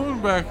you Dude.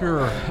 doing back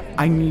here?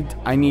 I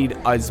need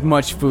as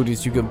much food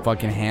as you can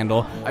fucking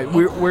handle.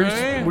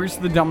 Where's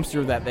the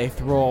dumpster that they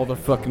throw all the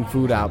fucking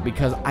food out?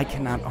 Because I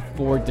cannot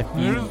afford to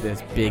feed There's-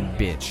 this big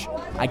bitch.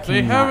 I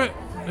cannot.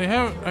 They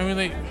haven't. I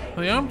mean,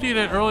 they emptied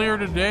it earlier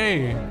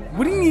today.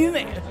 What do you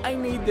mean? I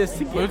need this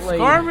to get It's laid.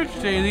 garbage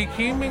day. They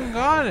came and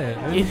got it.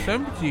 It's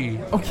empty.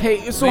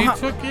 Okay, so They how,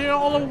 took it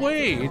all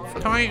away.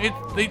 It's time.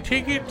 They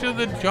take it to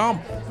the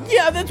dump.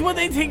 yeah, that's what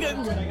they take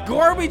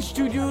garbage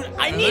to, dude.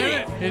 I And need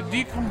then it. it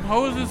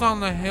decomposes on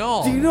the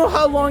hill. Do you know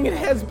how long it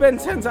has been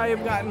since I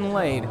have gotten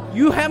laid?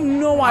 You have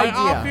no I idea.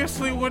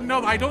 obviously would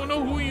know. I don't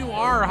know who you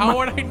are. How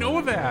would I know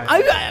that?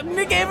 I'm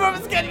Nick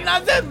Abrams, Sketchy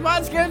Nonsense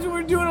Podcast.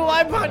 We're doing a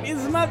live podcast.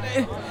 It's not.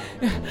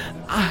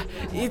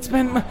 It's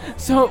been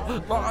so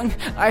long.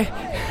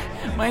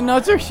 My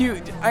nuts are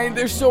huge.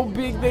 They're so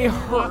big. They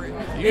hurt.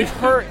 They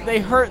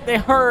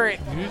hurt.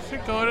 You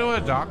should go to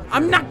a doctor.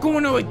 I'm not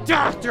going to a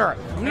doctor.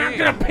 I'm not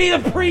gonna pay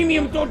the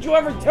premium. Don't you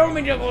ever tell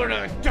me to go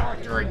to a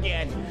doctor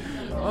again.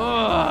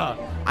 Ugh.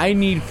 I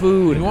need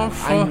food. You want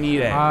I food?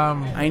 need it.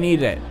 I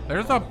need it.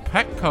 There's a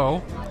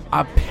Petco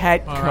A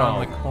Petco.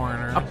 around the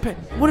corner.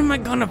 What am I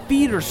gonna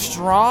feed her?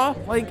 Straw?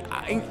 Like,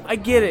 I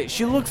get it.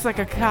 She looks like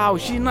a cow.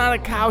 She's not a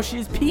cow.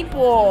 She's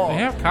people. They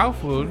have cow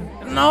food.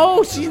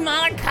 No, she's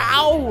not a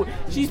cow.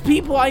 She's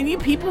people. I need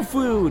people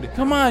food.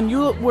 Come on,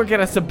 you work at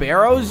a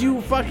Sabero's.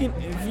 You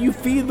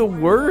feed the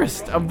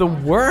worst of the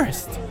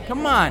worst.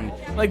 Come on,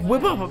 like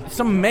whip up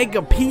some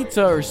mega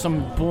pizza or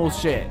some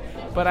bullshit.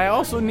 But I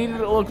also needed it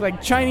to look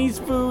like Chinese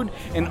food,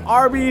 an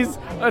Arby's,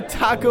 a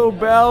Taco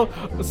Bell,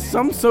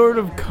 some sort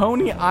of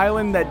Coney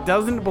Island that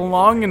doesn't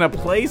belong in a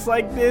place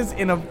like this,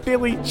 in a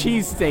Philly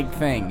cheesesteak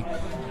thing.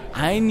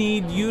 I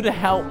need you to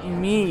help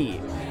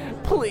me.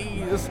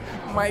 Please,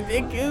 my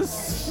dick is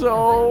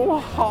so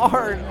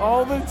hard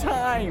all the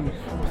time.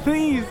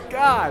 Please,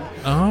 God,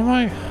 Oh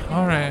my.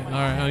 All right.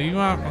 Oh, you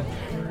want?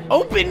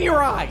 open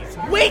your eyes.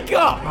 Wake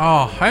up.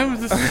 Oh,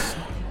 I'm just.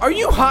 Are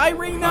you high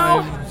right now?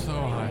 I'm so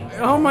high.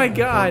 Oh my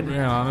God.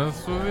 Being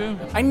honest with you.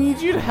 I need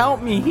you to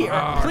help me here.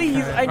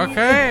 Please, I need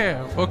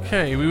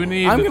Okay. We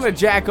need. I'm gonna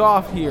jack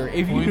off here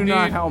if you do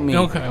not help me.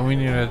 Okay. We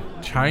need a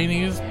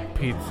Chinese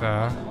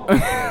pizza.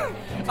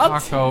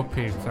 Taco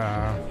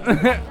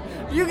pizza.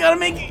 You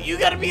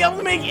gotta be able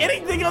to make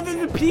anything other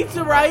than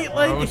pizza, right?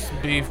 Like Roast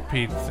beef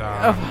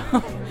pizza.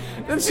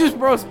 that's just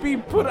roast beef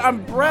put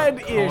on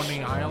bread-ish.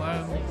 Coney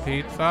Island You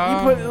pizza.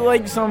 put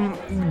like some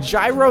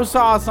gyro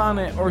sauce on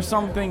it or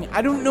something.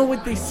 I don't know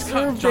what they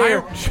serve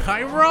there.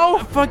 Gyro?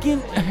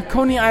 Fucking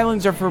Coney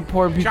Islands are for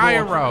poor people.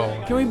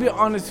 Gyro. Can we be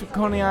honest?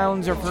 Coney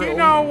Islands are for Do you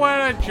know what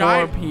a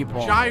poor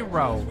people.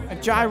 gyro? A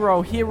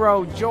gyro,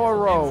 hero,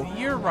 Joro. It's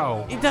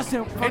euro. It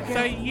doesn't fucking. It's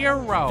a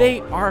euro.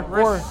 They are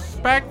for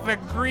respect the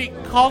Greek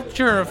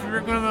culture if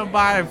you're gonna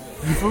buy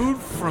food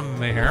from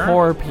there.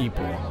 Poor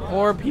people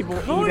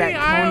Coney eat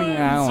at Coney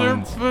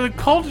Island. are a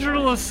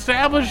cultural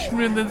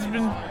establishment that's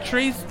been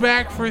traced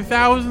back for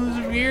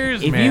thousands of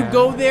years, If man. you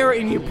go there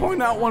and you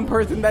point out one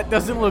person that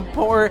doesn't look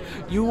poor,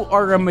 you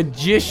are a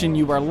magician.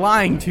 You are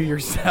lying to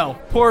yourself.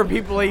 Poor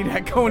people eat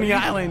at Coney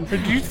Island. Do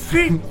you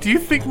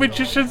think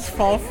magicians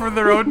fall for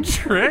their own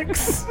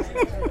tricks?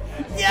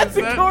 Yes,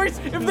 that- of course.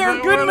 If is they're a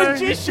that good what I-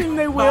 magician,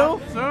 they will.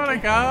 Is that what I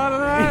got out of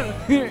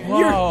that?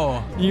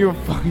 Whoa. You're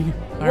fucking.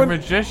 Are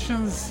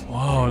magicians?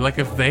 Whoa, like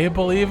if they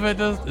believe it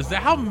does, is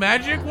that how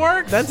magic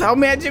works? That's how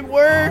magic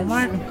works. Oh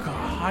my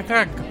god, I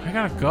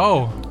gotta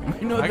go.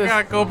 You know I this-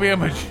 gotta go be a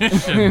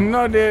magician.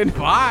 No, dude.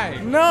 Bye.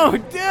 No,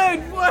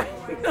 dude. What?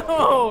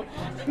 No.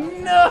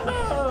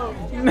 No.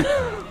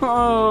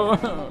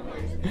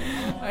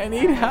 I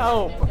need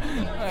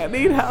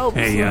help.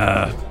 Hey,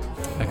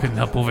 I couldn't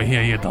help over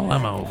here. Your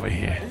dilemma over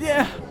here.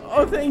 Yeah.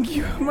 Oh, thank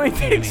you. My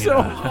dick's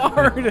so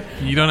hard.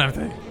 You don't have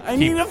to. I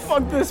need to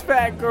fuck this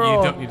fat girl.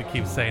 You don't need to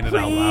keep saying it out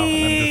loud. I'm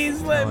Please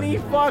just let telling me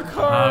you. fuck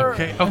her.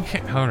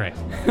 Okay, all right.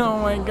 Oh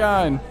my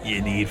god.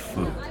 You need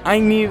food. I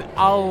need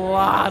a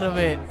lot of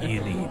it.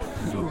 You need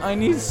food. I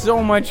need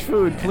so much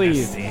food,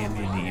 please. Understand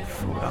you need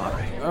food. All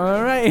right.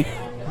 All right.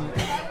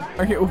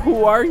 Okay,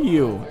 who are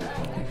you?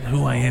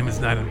 Who I am is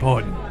not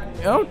important.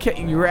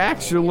 Okay, you're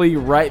actually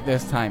right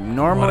this time.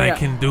 Normally, What I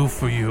can do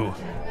for you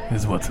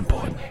is what's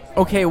important.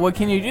 Okay, what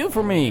can you do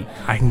for me?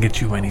 I can get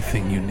you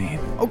anything you need.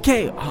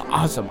 Okay,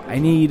 awesome. I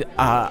need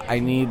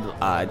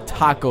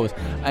tacos.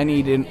 I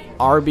need an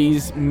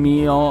Arby's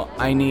meal.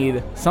 I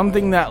need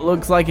something that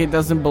looks like it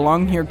doesn't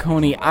belong here.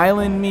 Coney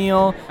Island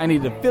meal. I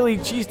need a Philly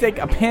cheesesteak,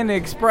 a Panda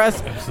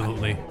Express.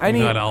 Absolutely. I You need-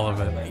 got all of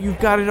it. You've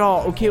got it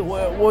all. Okay,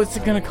 what's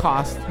it gonna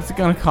cost? What's it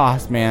gonna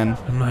cost, man?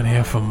 I'm not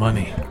here for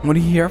money. What are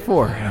you here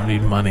for? I don't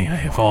need money. I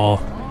have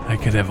all I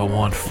could ever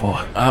want for.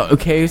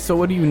 Okay, so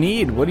what do you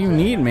need? What do you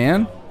need,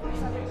 man?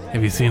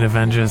 Have you seen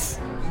Avengers?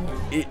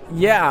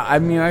 Yeah, I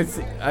mean,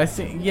 I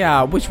see.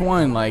 Yeah, which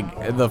one?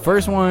 Like the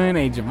first one,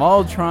 Age of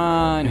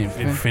Ultron.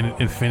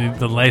 Infinity,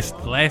 the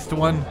last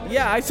one.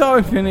 Yeah, I saw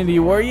Infinity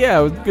War. Yeah,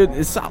 it was good.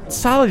 It's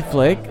solid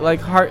flick.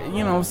 Like hard,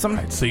 some.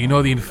 So you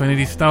know the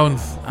Infinity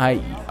Stones?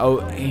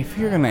 If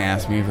you're gonna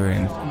ask me for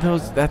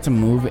that's a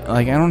movie.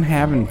 Like I don't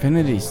have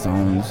Infinity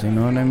Stones. You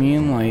know what I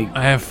mean? Like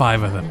I have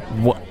 5 of them.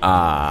 what?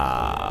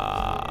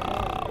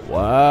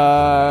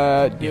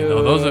 What? Dude? You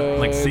know, those are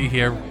like, see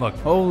here, look.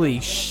 Holy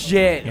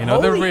shit! You know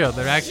they're Holy real.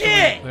 They're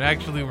shit!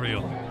 actually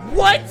real.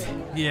 What?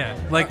 Yeah,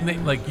 like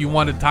you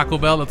wanted Taco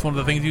Bell. That's one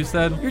of the things you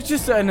said. You're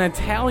just an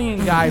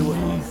Italian guy.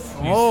 You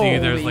see,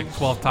 there's like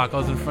 12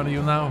 tacos in front of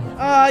you now.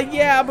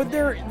 Yeah, but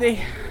they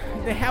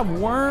have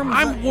worms.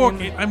 I'm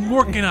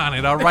working on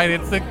it. All right,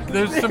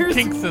 there's some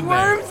kinks in there.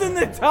 worms in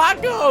the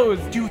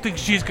tacos. Do you think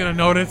she's gonna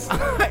notice?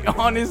 I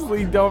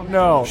honestly don't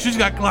know. She's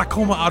got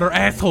glaucoma out her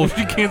asshole.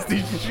 She can't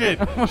see shit.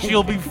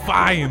 She'll be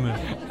fine.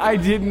 I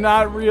did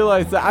not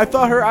realize that. I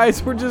thought her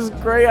eyes were just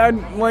gray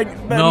on like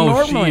that No,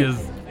 normally. she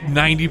is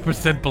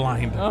 90%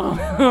 blind.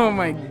 Oh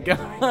my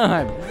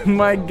god,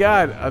 my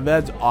god,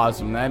 that's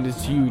awesome. That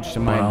is huge to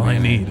my. All I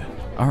need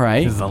All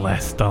right, is the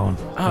last stone,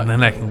 and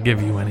then I can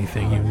give you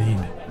anything you need.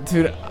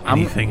 dude.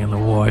 Anything in the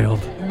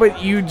world.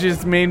 But you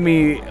just made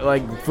me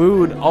like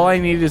food. All I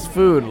need is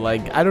food.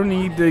 Like I don't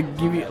need to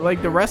give you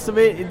like the rest of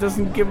it. It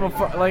doesn't give a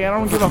fuck. Like I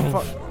don't give a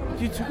fuck.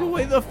 You took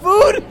away the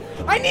food.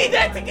 I need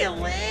that to get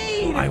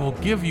laid. I will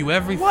give you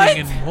everything What?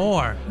 and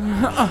more.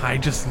 I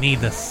just need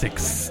the 6th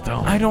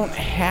stone. I don't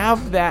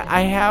have that.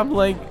 I have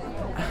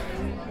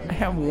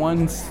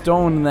one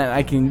stone that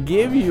I can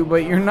give you,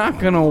 but you're not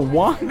gonna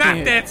want Not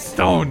it. that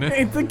stone.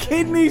 It's a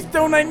kidney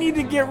stone. I need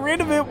to get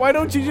rid of it. Why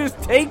don't you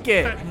just take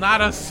it?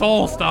 Not a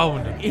soul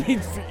stone.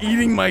 It's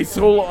eating my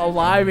soul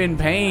alive in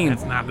pain.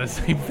 It's not the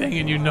same thing,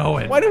 and you know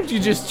it. Why don't you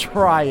just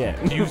try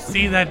it? Do you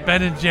see that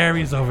Ben and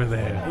Jerry's over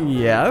there?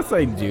 Yes,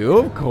 I do.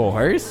 Of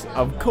course.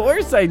 Of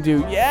course I do.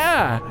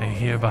 Yeah. And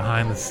here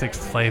behind the 6th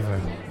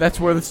flavor, That's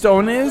where the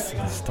stone is?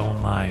 the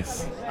stone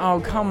lies. Oh,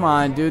 come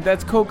on, dude.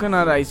 That's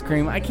coconut ice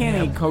cream. I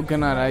can't eat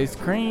coconut ice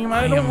cream.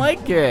 I don't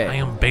like it. I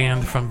am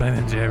banned from Ben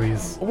and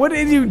Jerry's. What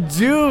did you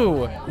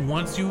do?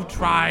 Once you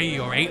try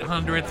your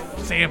 800th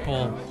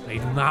sample, they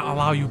do not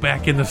allow you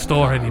back in the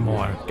store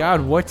anymore.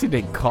 God, what did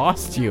it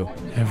cost you?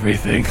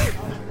 Everything.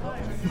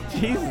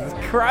 Jesus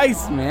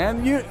Christ,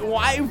 man.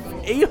 Why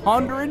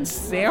 800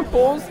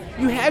 samples?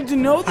 You had to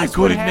know this I would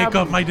couldn't make happen.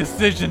 up my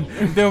decision.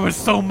 There were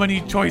so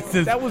many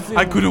choices. That was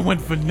I could have went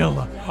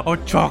vanilla, or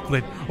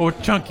chocolate, or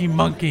chunky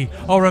monkey,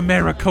 or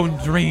American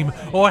dream,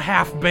 or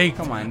half baked.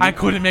 Come on. I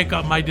couldn't make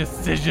up my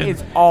decision.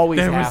 It's always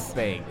There was-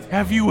 half-baked.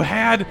 Have you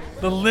had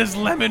the Liz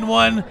Lemon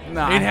one?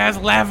 No, It has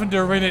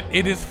lavender in it.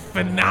 It is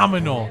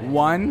phenomenal.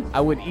 1,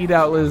 I would eat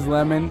out Liz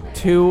Lemon.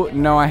 2,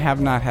 no, I have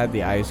not had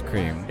the ice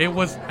cream. It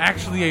was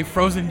actually a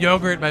frozen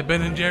yogurt by Ben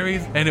Ben &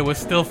 Jerry's, and it was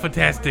still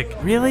fantastic.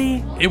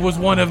 Really? It was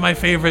one of my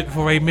favorite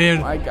for a mid.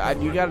 My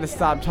God, you gotta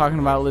stop talking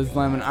about Liz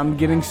Lemon. I'm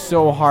getting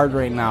so hard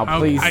right now.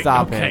 Please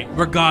stop okay, it.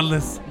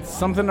 regardless,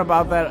 Something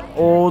about that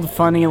old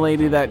funny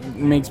lady that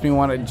makes me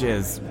want to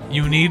jizz.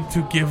 you need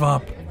to give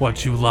up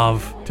what you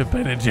love to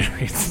Ben &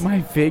 Jerry's.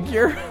 My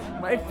figure?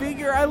 My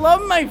figure? I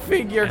love my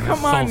figure. And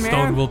Come the on, Soul man.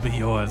 Stone will be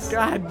yours.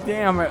 God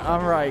damn it. All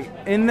right.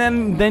 And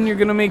then you're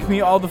going to make me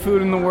all the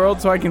food in the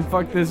world so I can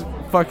fuck this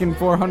fucking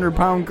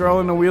 400-pound girl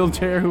in a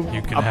wheelchair who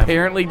You can have-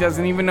 apparently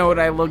doesn't even know what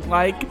I look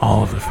like?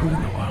 All the food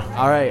in the world.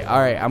 All right.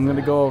 I'm going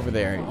to go over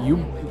there. You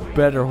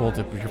better hold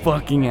up your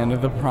fucking end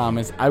of the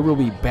promise. I will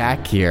be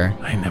back here.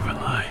 I never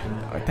lie.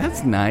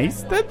 That's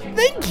nice.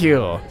 Thank you.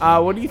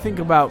 What do you think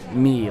about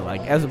me,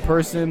 like as a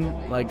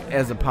person, like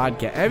as a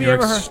podcast? Have you You're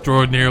ever heard?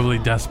 extraordinarily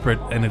desperate,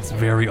 and it's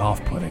very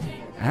off-putting.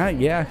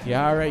 Yeah.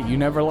 All right. You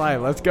never lie.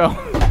 Let's go.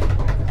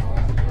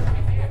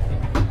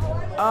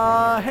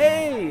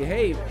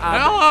 Hey.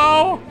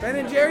 Hello.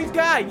 Ben & Jerry's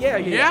guy. Yeah.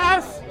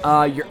 Yes.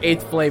 Your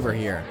 8th flavor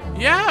here.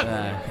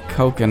 Yeah.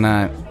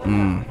 Coconut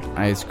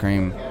ice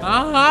cream.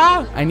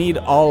 Uh-huh. I need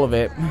all of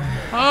it.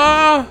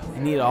 I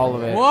need all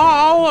of it.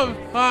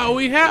 Well,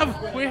 we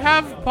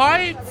have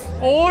bites,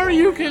 or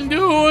you can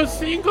do a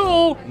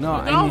single,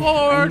 double,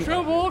 or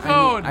triple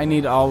code. I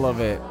need all of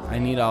it.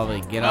 Get out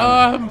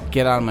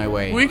of my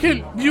way.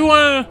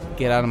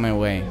 Get out of my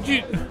way.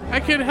 I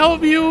can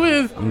help you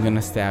with. I'm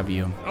gonna stab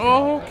you.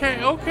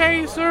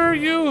 Okay, sir.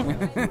 You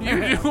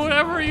do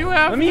whatever you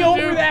have to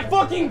do. that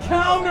fucking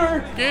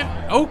counter.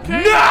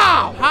 Okay.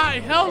 No!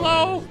 Hi,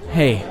 hello.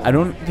 Hey, I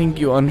don't think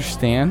you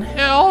understand.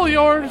 All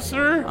yours,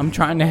 sir. I'm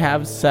trying to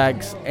have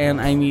sex, and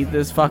I need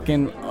this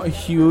fucking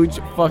huge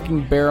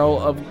fucking barrel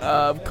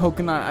of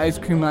coconut ice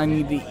cream. I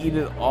need to eat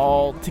it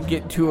all to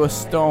get to a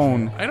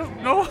stone. I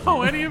don't know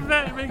how any of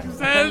that makes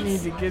I need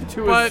sense. to get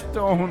to a but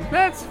stone.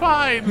 That's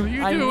fine.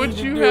 You I do what need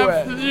to you do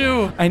have it. to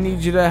do. I need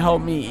you to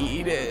help me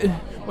eat it.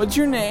 What's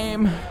your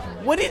name?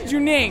 What is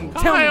your name?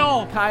 Kyle.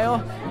 Tell me.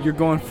 Kyle, you're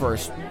going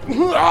first.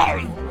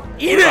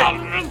 Eat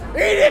it!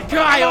 Eat it,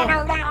 Kyle!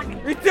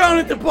 It's down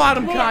at the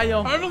bottom,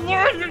 Kyle. I'm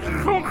allergic to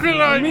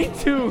coconut. Me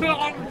too.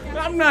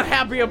 I'm not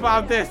happy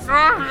about this.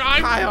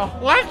 Kyle.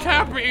 What's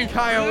happening?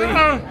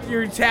 Kyle,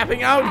 you're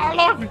tapping out.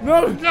 Look.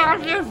 No.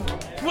 Okay.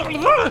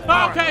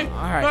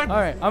 All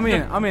right. I'm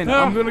in.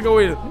 I'm gonna go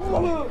eat it.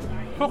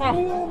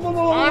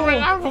 I'm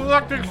an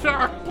epileptic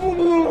shock.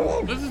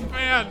 This is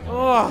bad.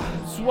 Oh,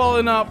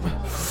 swelling up.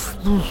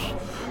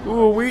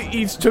 Ooh, we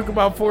each took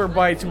about 4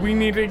 bites. We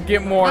need to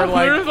get more.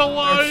 There's a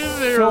lot in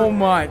there. So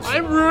much.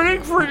 I'm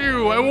rooting for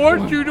you. I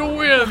want you to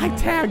win. I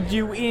tagged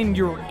you in.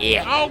 You're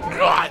it. Oh,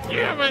 God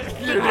damn it.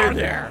 Get in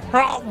there.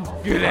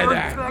 Get in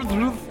there.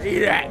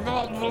 Eat it.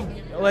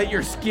 Let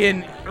your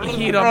skin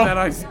heat up that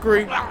ice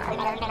cream.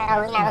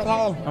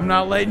 I'm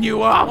not letting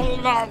you up.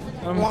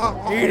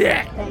 Eat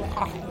it.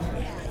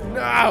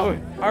 No.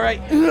 All right.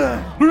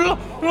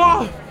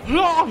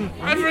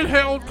 I've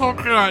inhaled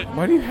coconut.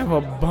 Why do you have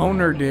a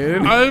boner,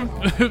 dude? I'm.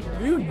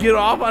 You get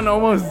off on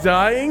almost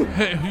dying?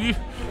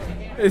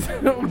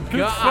 Oh,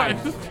 God.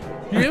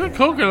 Eat a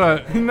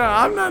coconut. No,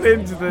 I'm not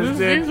into this,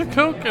 Eat dude. a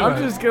coconut.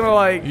 I'm just gonna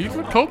like. Eat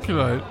a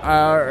coconut.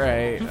 All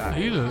right. Just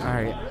eat it. All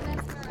right.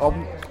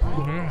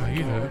 Yeah,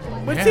 eat it.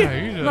 What's yeah,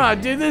 it? eat it. Nah,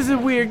 dude, this is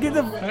weird. Get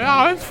the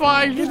Yeah, it's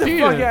fine. Just eat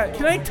fuck it. out.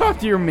 Can I talk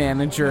to your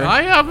manager?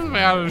 I am the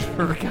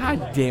manager.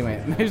 God damn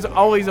it. There's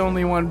always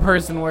only one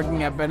person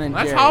working at Ben &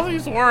 That's Jerry's. how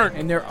these work.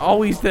 And they're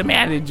always the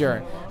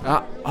manager.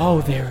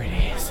 Oh, there it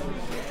is.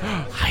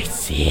 I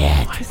see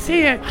it. I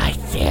see it. I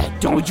see it.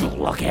 Don't you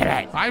look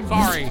at it. I'm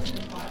sorry.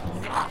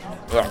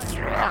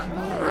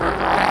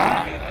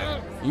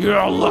 You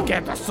don't look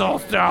at the soul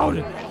stone.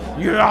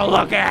 You don't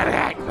look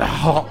at it.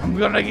 Oh, I'm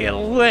gonna get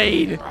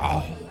laid.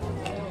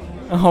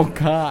 Oh,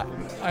 God.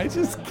 I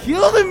just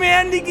killed a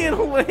man to get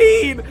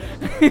laid.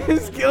 I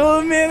just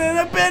killed a man in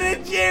a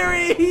Ben &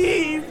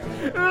 Jerry's.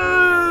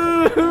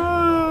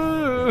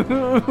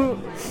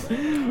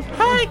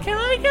 Hi, can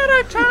I get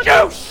a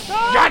taco? You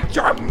shut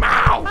your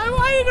mouth. I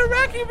wanted a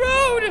Rocky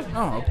Road.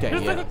 Oh, okay.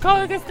 Just Yeah.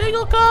 like a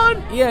single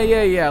cone.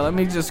 Yeah. Let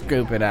me just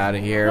scoop it out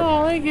of here.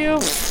 Oh, thank you.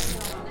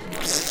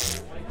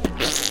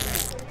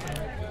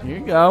 Here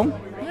you go.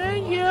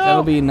 Thank you.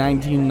 That'll be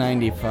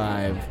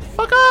 1995.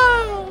 Fuck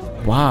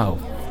off. Wow.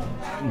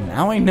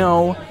 Now I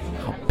know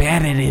how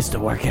bad it is to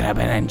work at a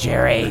Ben &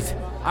 Jerry's.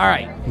 All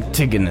right, I'm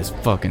taking this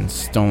fucking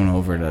stone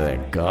over to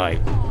that guy.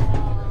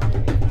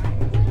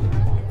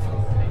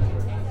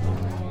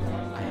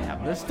 I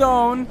have the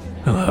stone.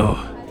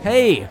 Hello.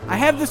 Hey, I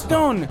have the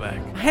stone. Back.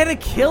 I had to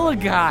kill a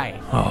guy.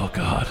 Oh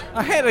God.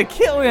 I had to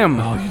kill him.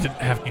 Oh, you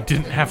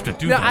didn't have to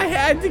do No, that. I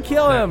had to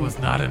kill That him. was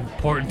not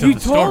important to You the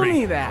told story.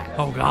 me that.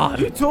 Oh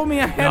God. You told me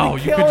I had no,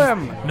 to you kill could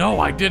him. just.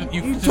 No, I didn't.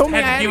 You, You just told me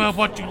I had had to give to up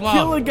what you kill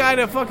love. a guy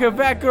to fuck a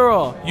fat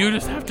girl. You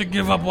just have to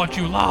give up what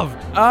you loved.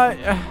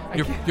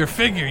 Your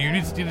figure. You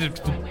need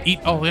to eat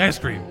all the ice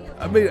cream.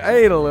 I mean, I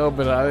ate a little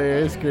bit out of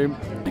the ice cream.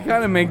 I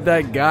kind of make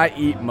that guy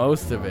eat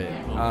most of it.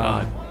 Oh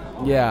God.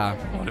 Yeah.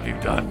 What have you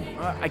done?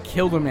 I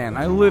killed a man.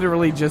 I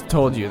literally just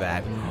told you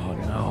that. Oh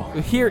No.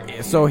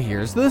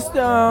 Here's the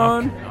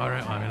stone. Okay. All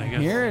right. Well, I mean, I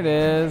guess. Here it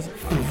is.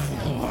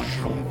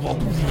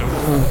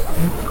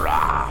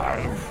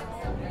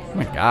 Oh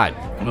my God.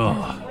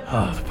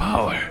 Oh, the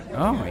power.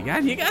 Oh my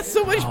God, you got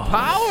so much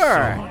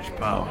power. So much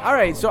power. All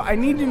right, so I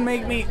need you to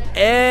make me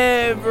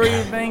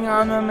everything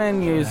on the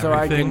menu so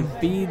I can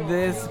feed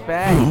this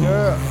bad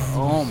girl.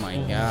 Oh my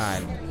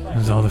God.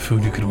 There's all the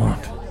food you could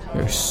want.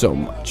 There's so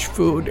much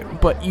food,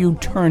 but you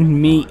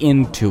turned me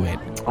into it.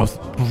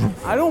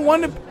 I don't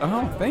want to.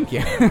 Oh, thank you.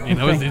 You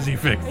know, it's easy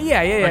fix. Yeah.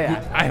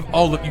 I have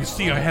all of. You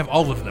see, I have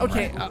all of them.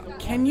 Okay, right?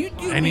 can you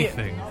do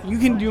anything? You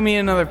can do me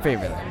another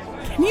favor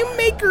then. Can you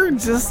make her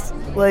just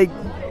like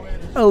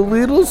a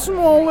little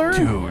smaller?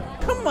 Dude.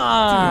 Come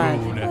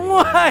on. Dude.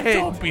 What?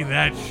 Don't be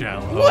that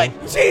shallow. What?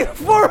 She's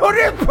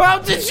 400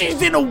 pounds and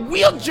she's in a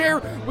wheelchair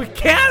with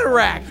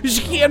cataract.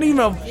 She can't even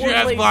afford She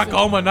has laces.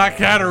 glaucoma, not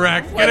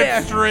cataract. Get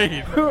it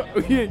straight.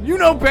 You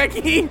know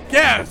Becky?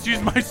 Yes,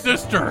 she's my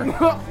sister.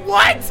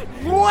 What?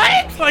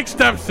 What? It's like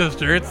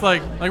stepsister. It's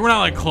like we're not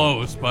like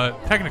close,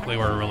 but technically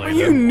we're related.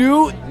 You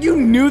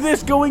knew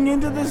this going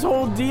into this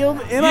whole deal,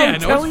 and Yeah,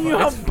 I'm no, telling you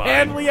how it's fine.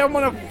 badly I'm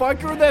gonna fuck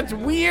her. That's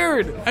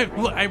weird.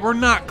 We're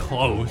not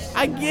close.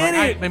 I get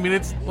it. I mean,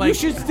 it's You like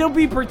should still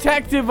be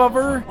protective of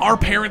her. our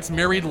parents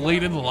married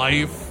late in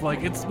life.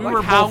 Like we Like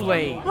were how both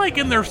late? like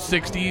in their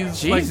 60s.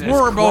 Jesus like we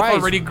were both Christ.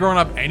 already grown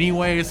up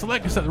anyway. So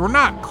like I said, we're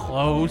not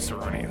close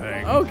or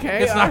anything.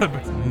 Okay, it's not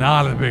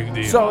a big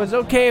deal. So it's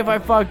okay if I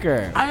fuck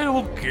her. I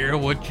don't care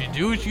what you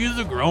do. She's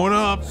a grown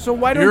up. So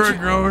why don't You're you- a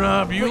grown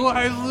up. You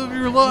guys live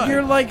your life.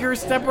 You're like her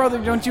stepbrother.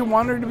 Don't you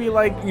want her to be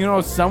like,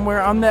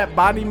 somewhere on that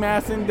body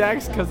mass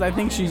index? Because I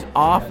think she's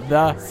off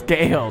the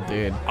scale,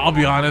 dude. I'll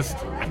be honest.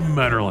 I've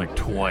met her like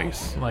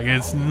twice. Like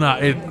it's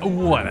not.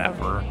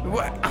 Whatever.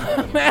 What?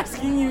 I'm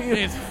asking you.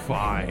 It's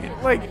fine.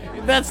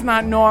 Like, that's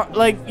not normal.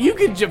 Like, you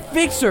could just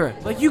fix her.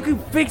 Like, you can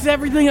fix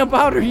everything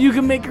about her. You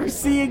can make her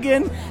see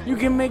again. You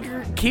can make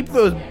her keep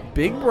those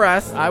big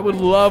breasts. I would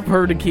love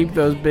her to keep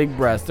those big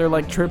breasts. They're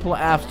like triple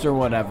Fs or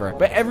whatever.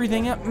 But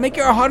everything else, make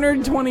her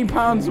 120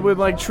 pounds with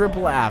like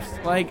triple Fs.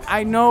 Like,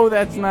 I know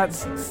that's not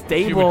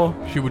stable.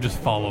 She would just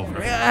fall over.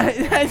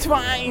 That's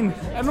fine.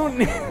 I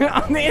don't.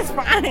 It's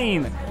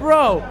fine,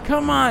 bro.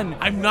 Come on.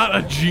 I'm not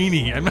a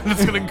genie. I'm not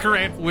just gonna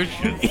grant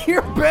wishes.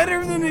 You're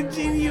better than a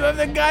genie. You have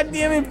the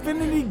goddamn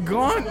Infinity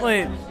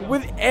Gauntlet.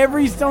 With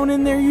every stone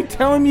in there, you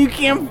tell him you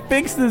can't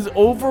fix this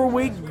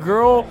overweight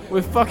girl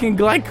with fucking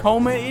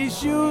glaucoma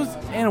issues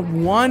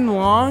and one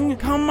lung?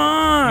 Come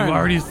on. You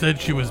already said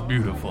she was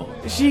beautiful.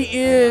 She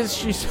is.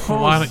 She's so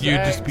So why don't you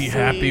just be sexy.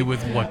 happy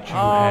with what you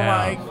Oh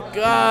have? my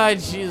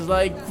god. She's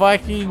like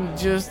fucking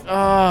just.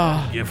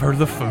 Give her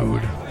the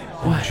food.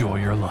 Enjoy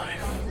your life.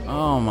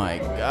 Oh my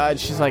god,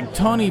 she's like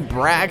Tony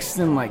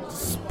Braxton, like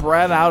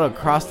spread out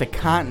across the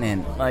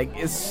continent. Like,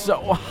 it's so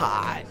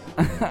hot.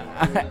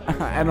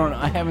 I don't know.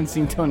 I haven't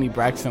seen Tony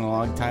Braxton in a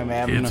long time.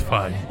 It's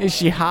fine. Is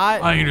she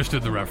hot? I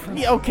understood the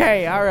reference. Yeah,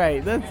 okay, all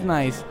right, that's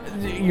nice.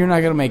 You're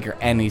not gonna make her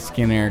any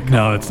skinnier.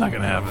 No, it's not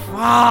gonna happen.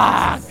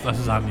 Fuck. This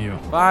is on you.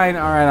 Fine,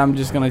 all right. I'm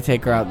just gonna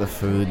take her out the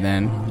food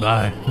then.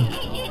 Bye.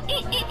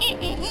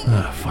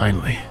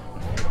 Finally,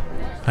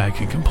 I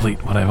can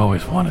complete what I've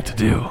always wanted to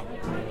do.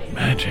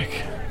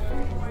 Magic.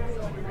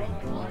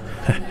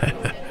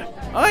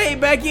 Oh, hey,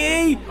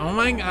 Becky! Oh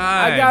my god.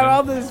 I got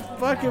all this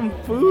fucking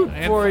food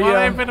It's for what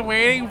I've you. been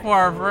waiting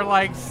for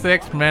like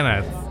 6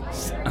 minutes.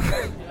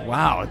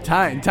 Wow,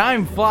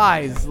 time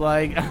flies.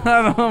 Like,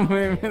 I don't know,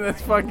 maybe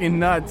that's fucking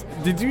nuts.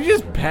 Did you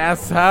just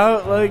pass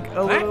out like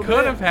a little That could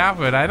bit? have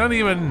happened. I don't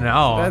even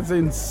know. That's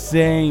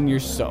insane. You're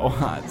so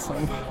hot. So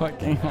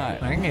fucking hot.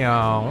 Thank you.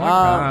 Oh my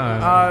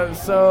god.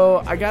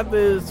 So I got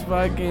this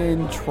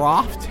fucking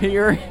trough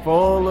here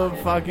full of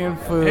fucking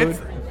food. It's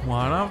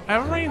one of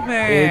everything.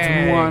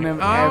 It's one of Oh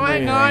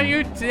my god, everything.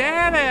 you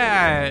did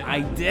it.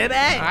 I did it.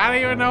 I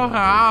don't even know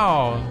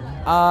how.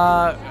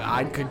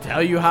 I could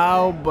tell you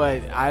how,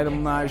 but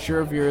I'm not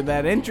sure if you're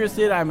that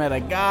interested. I met a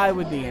guy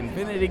with the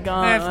Infinity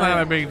Gauntlet. That's not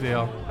a big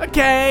deal.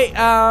 Okay,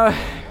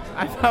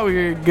 I thought we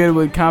were good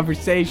with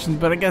conversations,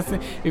 but I guess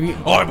if you...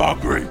 I'm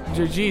hungry.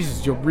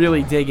 Jesus, you're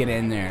really digging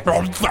in there.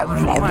 Oh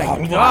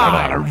my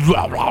God.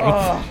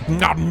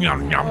 Nom,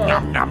 nom, nom,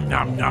 nom, nom,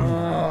 nom,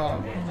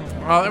 nom.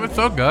 Oh, that was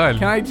so good.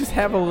 Can I just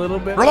have a little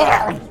bit?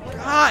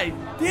 God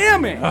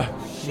damn it.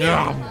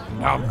 Nom,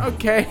 nom.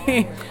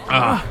 Okay.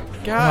 Ah.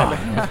 God.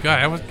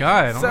 That was good.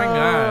 Oh So, my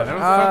god. That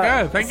was so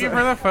good. Thank you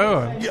for the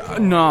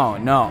food. No.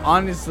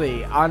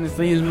 Honestly,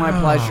 it's my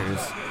pleasures.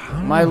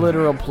 My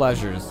literal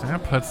pleasures.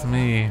 That puts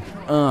me in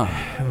Ugh.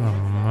 the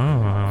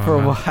mood. For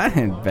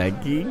what,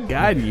 Becky?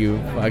 God, you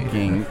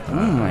fucking... Oh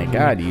my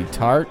god, you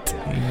tart.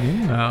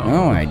 You know.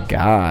 Oh my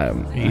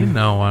god. You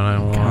know what I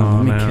want.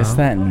 God, let me kiss now.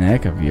 that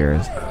neck of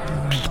yours.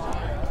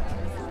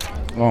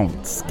 Oh,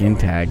 skin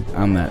tag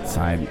on that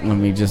side. Let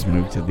me just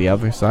move to the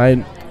other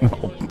side.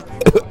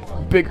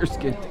 Bigger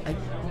skin tag.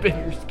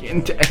 Bigger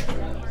skin tag.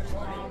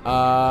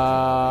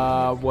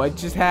 What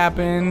just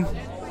happened?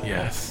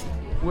 Yes.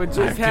 What I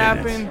just did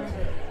happened?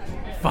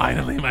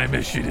 Finally, my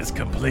mission is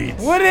complete.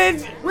 Where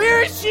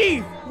is she?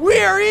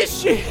 Where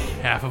is she?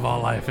 Half of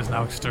all life is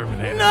now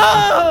exterminated.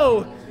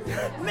 No!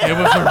 It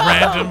was a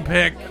random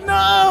pick.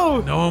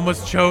 No! No one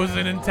was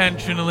chosen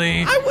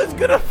intentionally. I was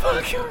gonna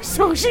fuck her,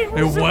 so she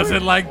was. It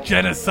wasn't like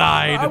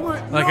genocide.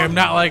 I'm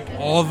not like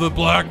all the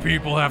black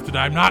people have to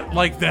die. I'm not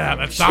like that.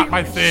 That's not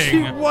my thing.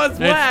 She was It's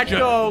black, ju-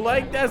 though.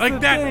 Like, that's Like the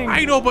that. thing.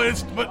 I know,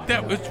 but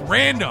that was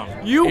random.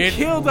 You It's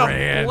killed a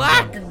random.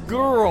 black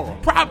girl.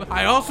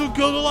 I also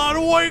killed a lot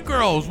of white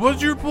girls.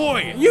 What's your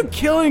point? You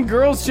killing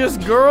girls,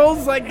 just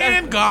girls? Like that?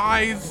 And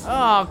guys.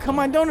 Oh, come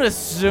on, don't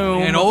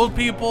assume. And old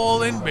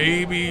people and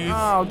babies.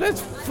 Oh,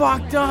 that's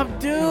fucked up,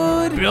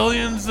 dude.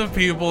 Billions of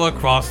people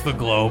across the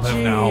globe have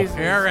now Jesus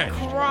perished.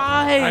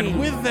 Christ. And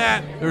with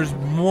that, there's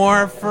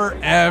more for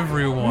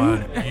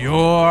everyone.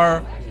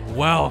 You're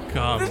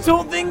welcome. This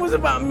whole thing was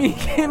about me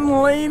getting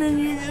laid, and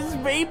you just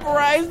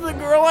vaporized the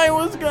girl I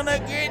was gonna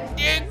get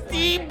dick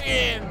deep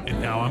in.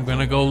 And now I'm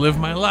gonna go live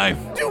my life.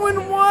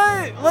 Doing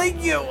what? Like,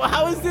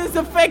 how is this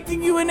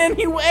affecting you in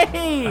any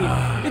way?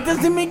 It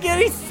doesn't make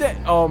any sense.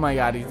 Oh my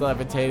god, he's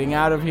levitating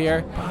out of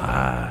here.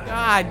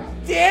 God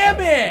damn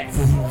it!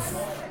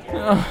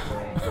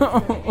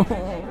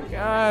 Oh,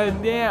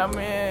 god damn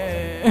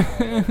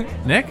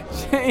it. Nick?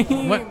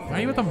 Shane, What? Why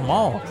are you at the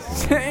mall?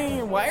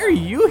 Shane, why are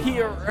you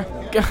here?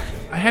 God.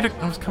 I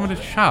was coming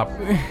to shop.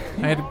 I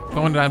had to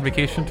go on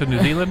vacation to New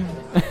Zealand.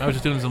 I was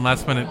just doing some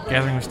last minute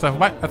gathering of stuff.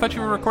 What? I thought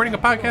you were recording a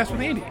podcast with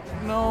Andy.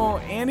 No,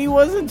 Annie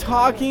wasn't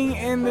talking,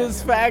 and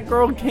this fat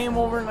girl came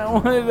over, and I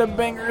wanted to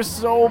bang her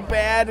so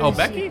bad. Oh, and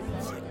Becky?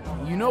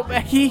 You know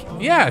Becky?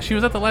 Yeah, she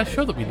was at the last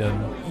show that we did.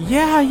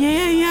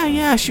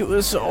 Yeah. She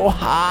was so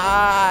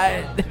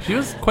hot. She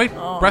was quite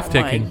Oh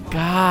breathtaking. my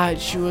god,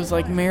 she was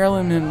like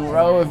Marilyn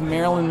Monroe if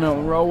Marilyn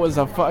Monroe was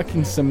a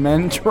fucking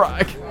cement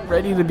truck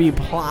ready to be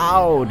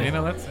plowed. You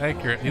know, that's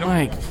accurate. You don't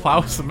Mike.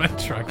 plow cement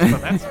trucks, but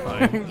that's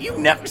fine. You've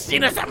never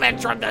seen a cement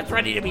truck that's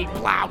ready to be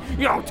plowed.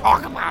 You don't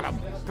talk about them.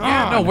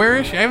 Yeah, no, where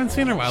is she? I haven't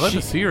seen her in a while. I'd love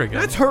to see her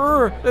again. That's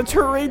her. That's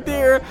her right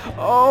there.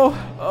 Oh.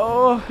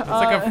 It's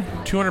like a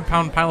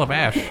 200-pound pile of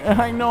ash.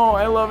 I know.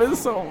 I love it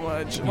so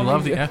much. You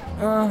love the ash?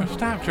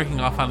 Stop drinking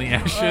off on the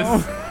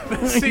ashes.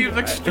 That seems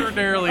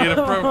extraordinarily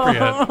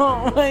inappropriate.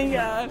 Oh my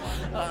god.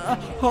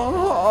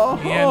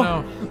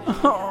 Yeah,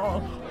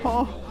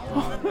 no.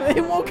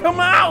 It won't come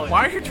out.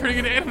 Why are you turning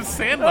into Adam Oh,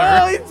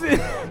 Sandler?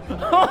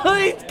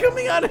 it's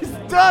coming out as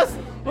dust.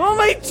 Oh,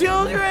 my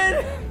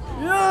children.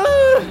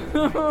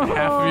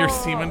 Half of your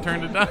semen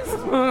turned to dust.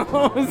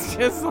 It's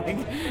just like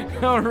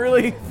a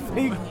really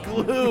thick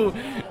glue.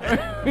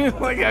 It's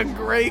like a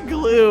gray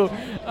glue.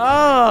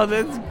 Oh,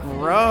 that's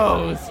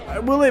gross.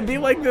 Will it be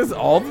like this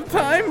all the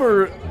time,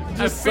 or I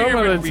just some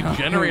figure it of would the time?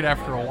 regenerate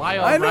after a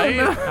while, I right?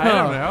 don't know. I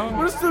don't know.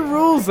 What's the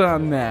rules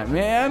on that,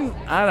 man?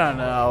 I don't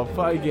know.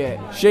 Fuck it.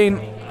 Shane,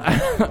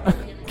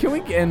 can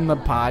we end the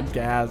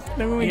podcast?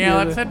 Yeah,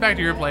 let's head back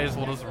to your place.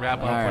 We'll just wrap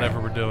up All right. whatever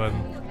we're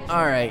doing.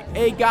 All right.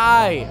 Hey,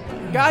 guy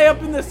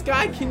up in the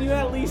sky, can you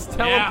at least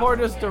teleport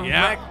us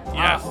direct?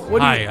 Yes.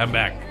 Hi, I'm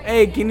back.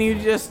 Hey, can you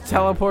just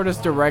teleport us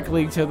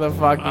directly to the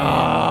fucking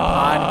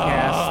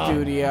podcast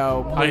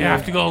studio? I please?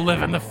 have to go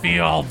live in the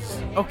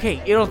fields.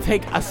 Okay, it'll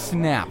take a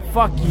snap.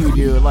 Fuck you,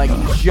 dude. Like,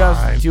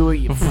 just do it.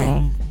 You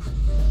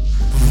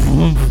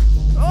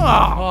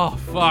Oh,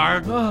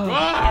 fuck.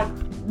 Ah!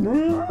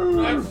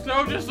 That's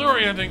so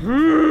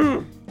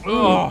disorienting.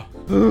 Oh.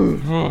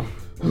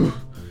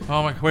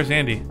 Oh my, where's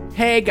Andy?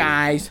 Hey,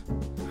 guys.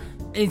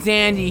 It's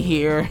Andy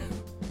here.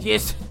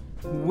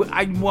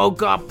 I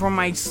woke up from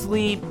my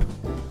sleep.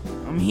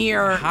 I'm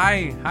here.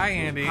 Hi,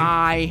 Andy.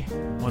 Hi.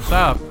 What's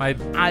up? I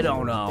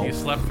don't know. You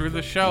slept through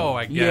the show,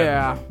 I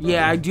guess.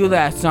 Yeah, I do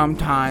that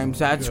sometimes.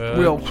 That's Good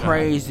real job.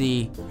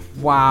 crazy.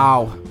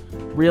 Wow.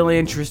 Real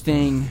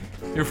interesting.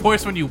 Your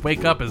voice when you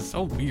wake up is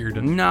so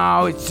weird.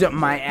 No, it's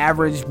my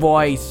average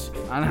voice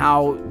on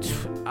how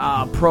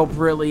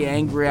appropriately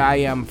angry I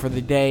am for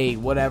the day,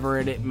 whatever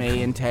it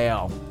may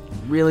entail.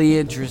 Really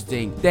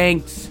interesting.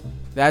 Thanks.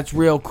 That's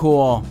real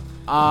cool.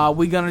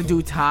 We gonna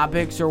do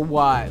topics or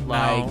what?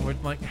 No, we're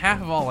like half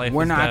of all life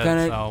we're is not dead,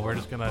 gonna- so we're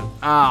just gonna...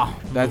 Oh,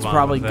 that's Move on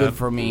probably with good that.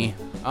 for me.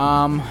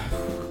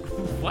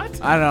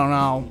 What? I don't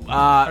know.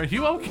 Are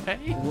you okay?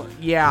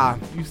 Yeah.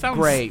 You sound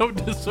great. so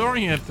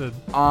disoriented.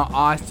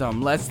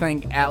 Awesome. Let's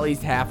thank at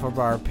least half of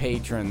our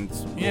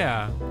patrons.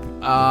 Yeah.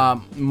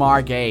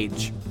 Mark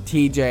H,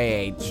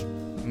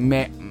 TJH,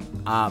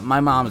 my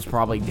mom is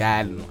probably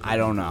dead. I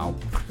don't know.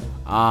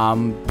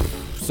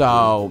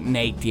 So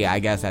Nate D, I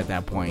guess at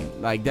that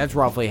point, like that's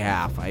roughly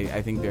half.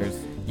 I think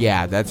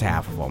that's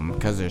half of them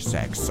because there's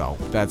 6, so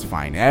that's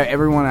fine.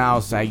 Everyone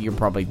else, you're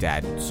probably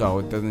dead, so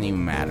it doesn't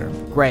even matter.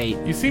 Great.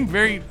 You seem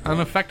very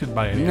unaffected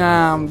by it.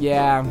 No,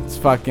 yeah, it's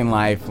fucking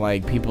life.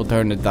 Like people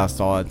turn to dust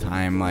all the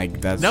time.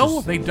 Like that's No,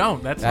 just, they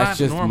don't. That's that's not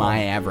just normal.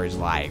 my average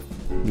life.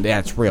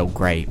 That's real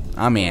great.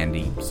 I'm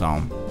Andy,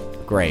 so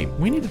great.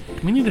 We need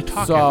to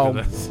talk So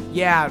after this.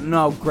 yeah,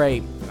 no,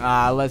 great.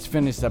 Let's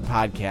finish the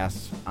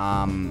podcast.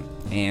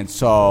 And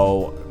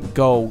so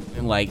go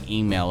like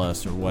email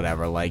us or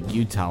whatever. Like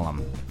you tell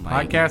them.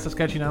 Podcast at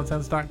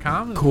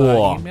sketchynonsense.com is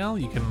Cool. the email.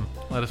 You can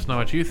let us know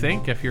what you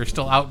think if you're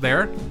still out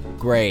there.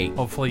 Great.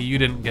 Hopefully you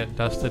didn't get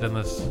dusted in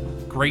this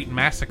great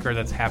massacre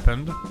that's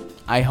happened.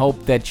 I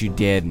hope that you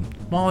did.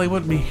 Well, they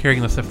wouldn't be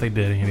hearing this if they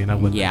did, Andy. Now,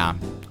 would they? Yeah.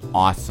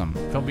 Awesome.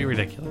 Don't be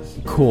ridiculous.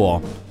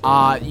 Cool.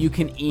 You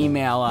can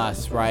email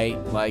us, right?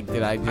 Like,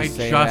 did I just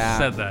say that? I just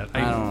said that.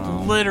 I don't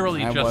know.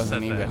 literally I just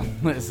said wasn't that. even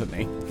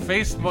listening.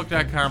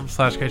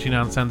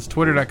 Facebook.com/sketchynonsense,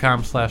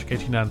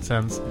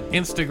 Twitter.com/sketchynonsense,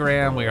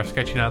 Instagram, we are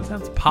Sketchy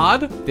Nonsense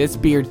Pod. This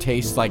beer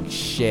tastes like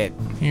shit.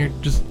 You're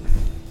just,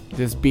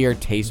 This beer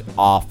tastes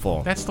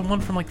awful. that's the one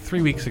from like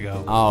 3 weeks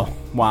ago. Oh,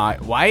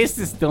 why is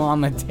this still on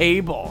the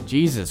table?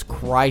 Jesus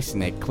Christ,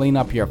 Nick. Clean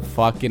up your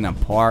fucking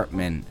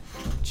apartment.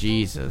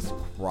 Jesus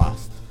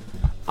Christ.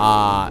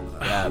 Yeah,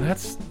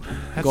 That's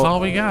Go- all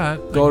we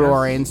got. go I to guess.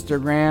 our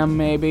Instagram,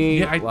 maybe.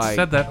 Yeah, I Like,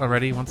 said that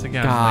already once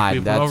again. God,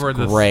 we've been that's over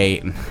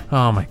great. This.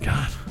 Oh my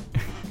God.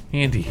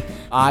 Andy.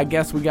 I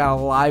guess we got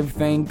a live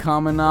thing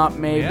coming up,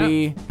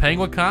 maybe. Yeah.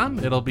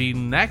 PenguinCon. It'll be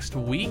next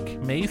week,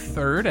 May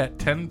 3rd at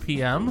 10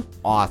 p.m.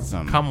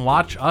 Awesome. Come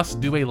watch us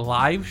do a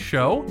live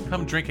show.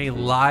 Come drink a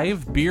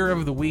live beer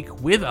of the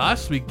week with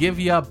us. We give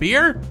you a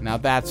beer, Now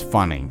that's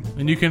funny.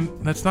 and you can.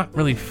 That's not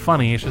really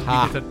funny. It's just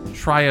Ha. you get to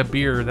try a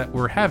beer that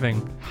we're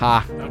having.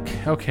 Ha.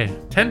 Okay.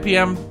 10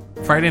 p.m.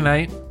 Friday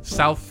night,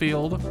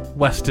 Southfield,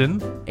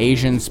 Weston.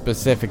 Asian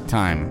specific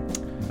time.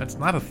 That's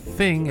not a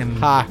thing, and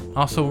Ha.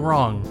 also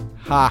wrong.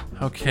 Ha.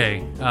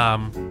 Okay,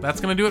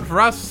 that's gonna do it for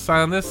us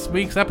on this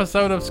week's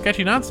episode of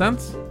Sketchy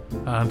Nonsense.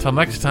 Until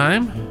next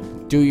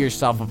time, Do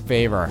yourself a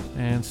favor.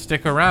 and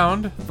stick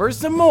around. For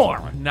some more.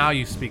 Now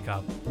you speak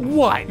up.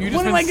 What? You've just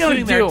What been am I gonna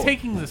sitting there do?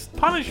 taking this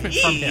punishment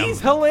from him. He's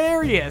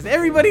hilarious.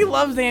 Everybody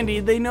loves Andy.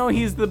 They know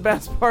he's the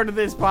best part of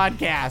this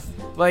podcast.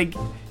 Like,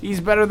 he's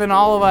better than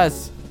all of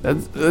us.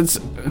 That's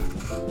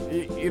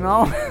you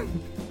know?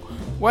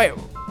 Wait,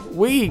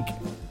 weak.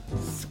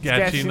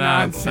 Sketchy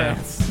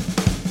Nonsense.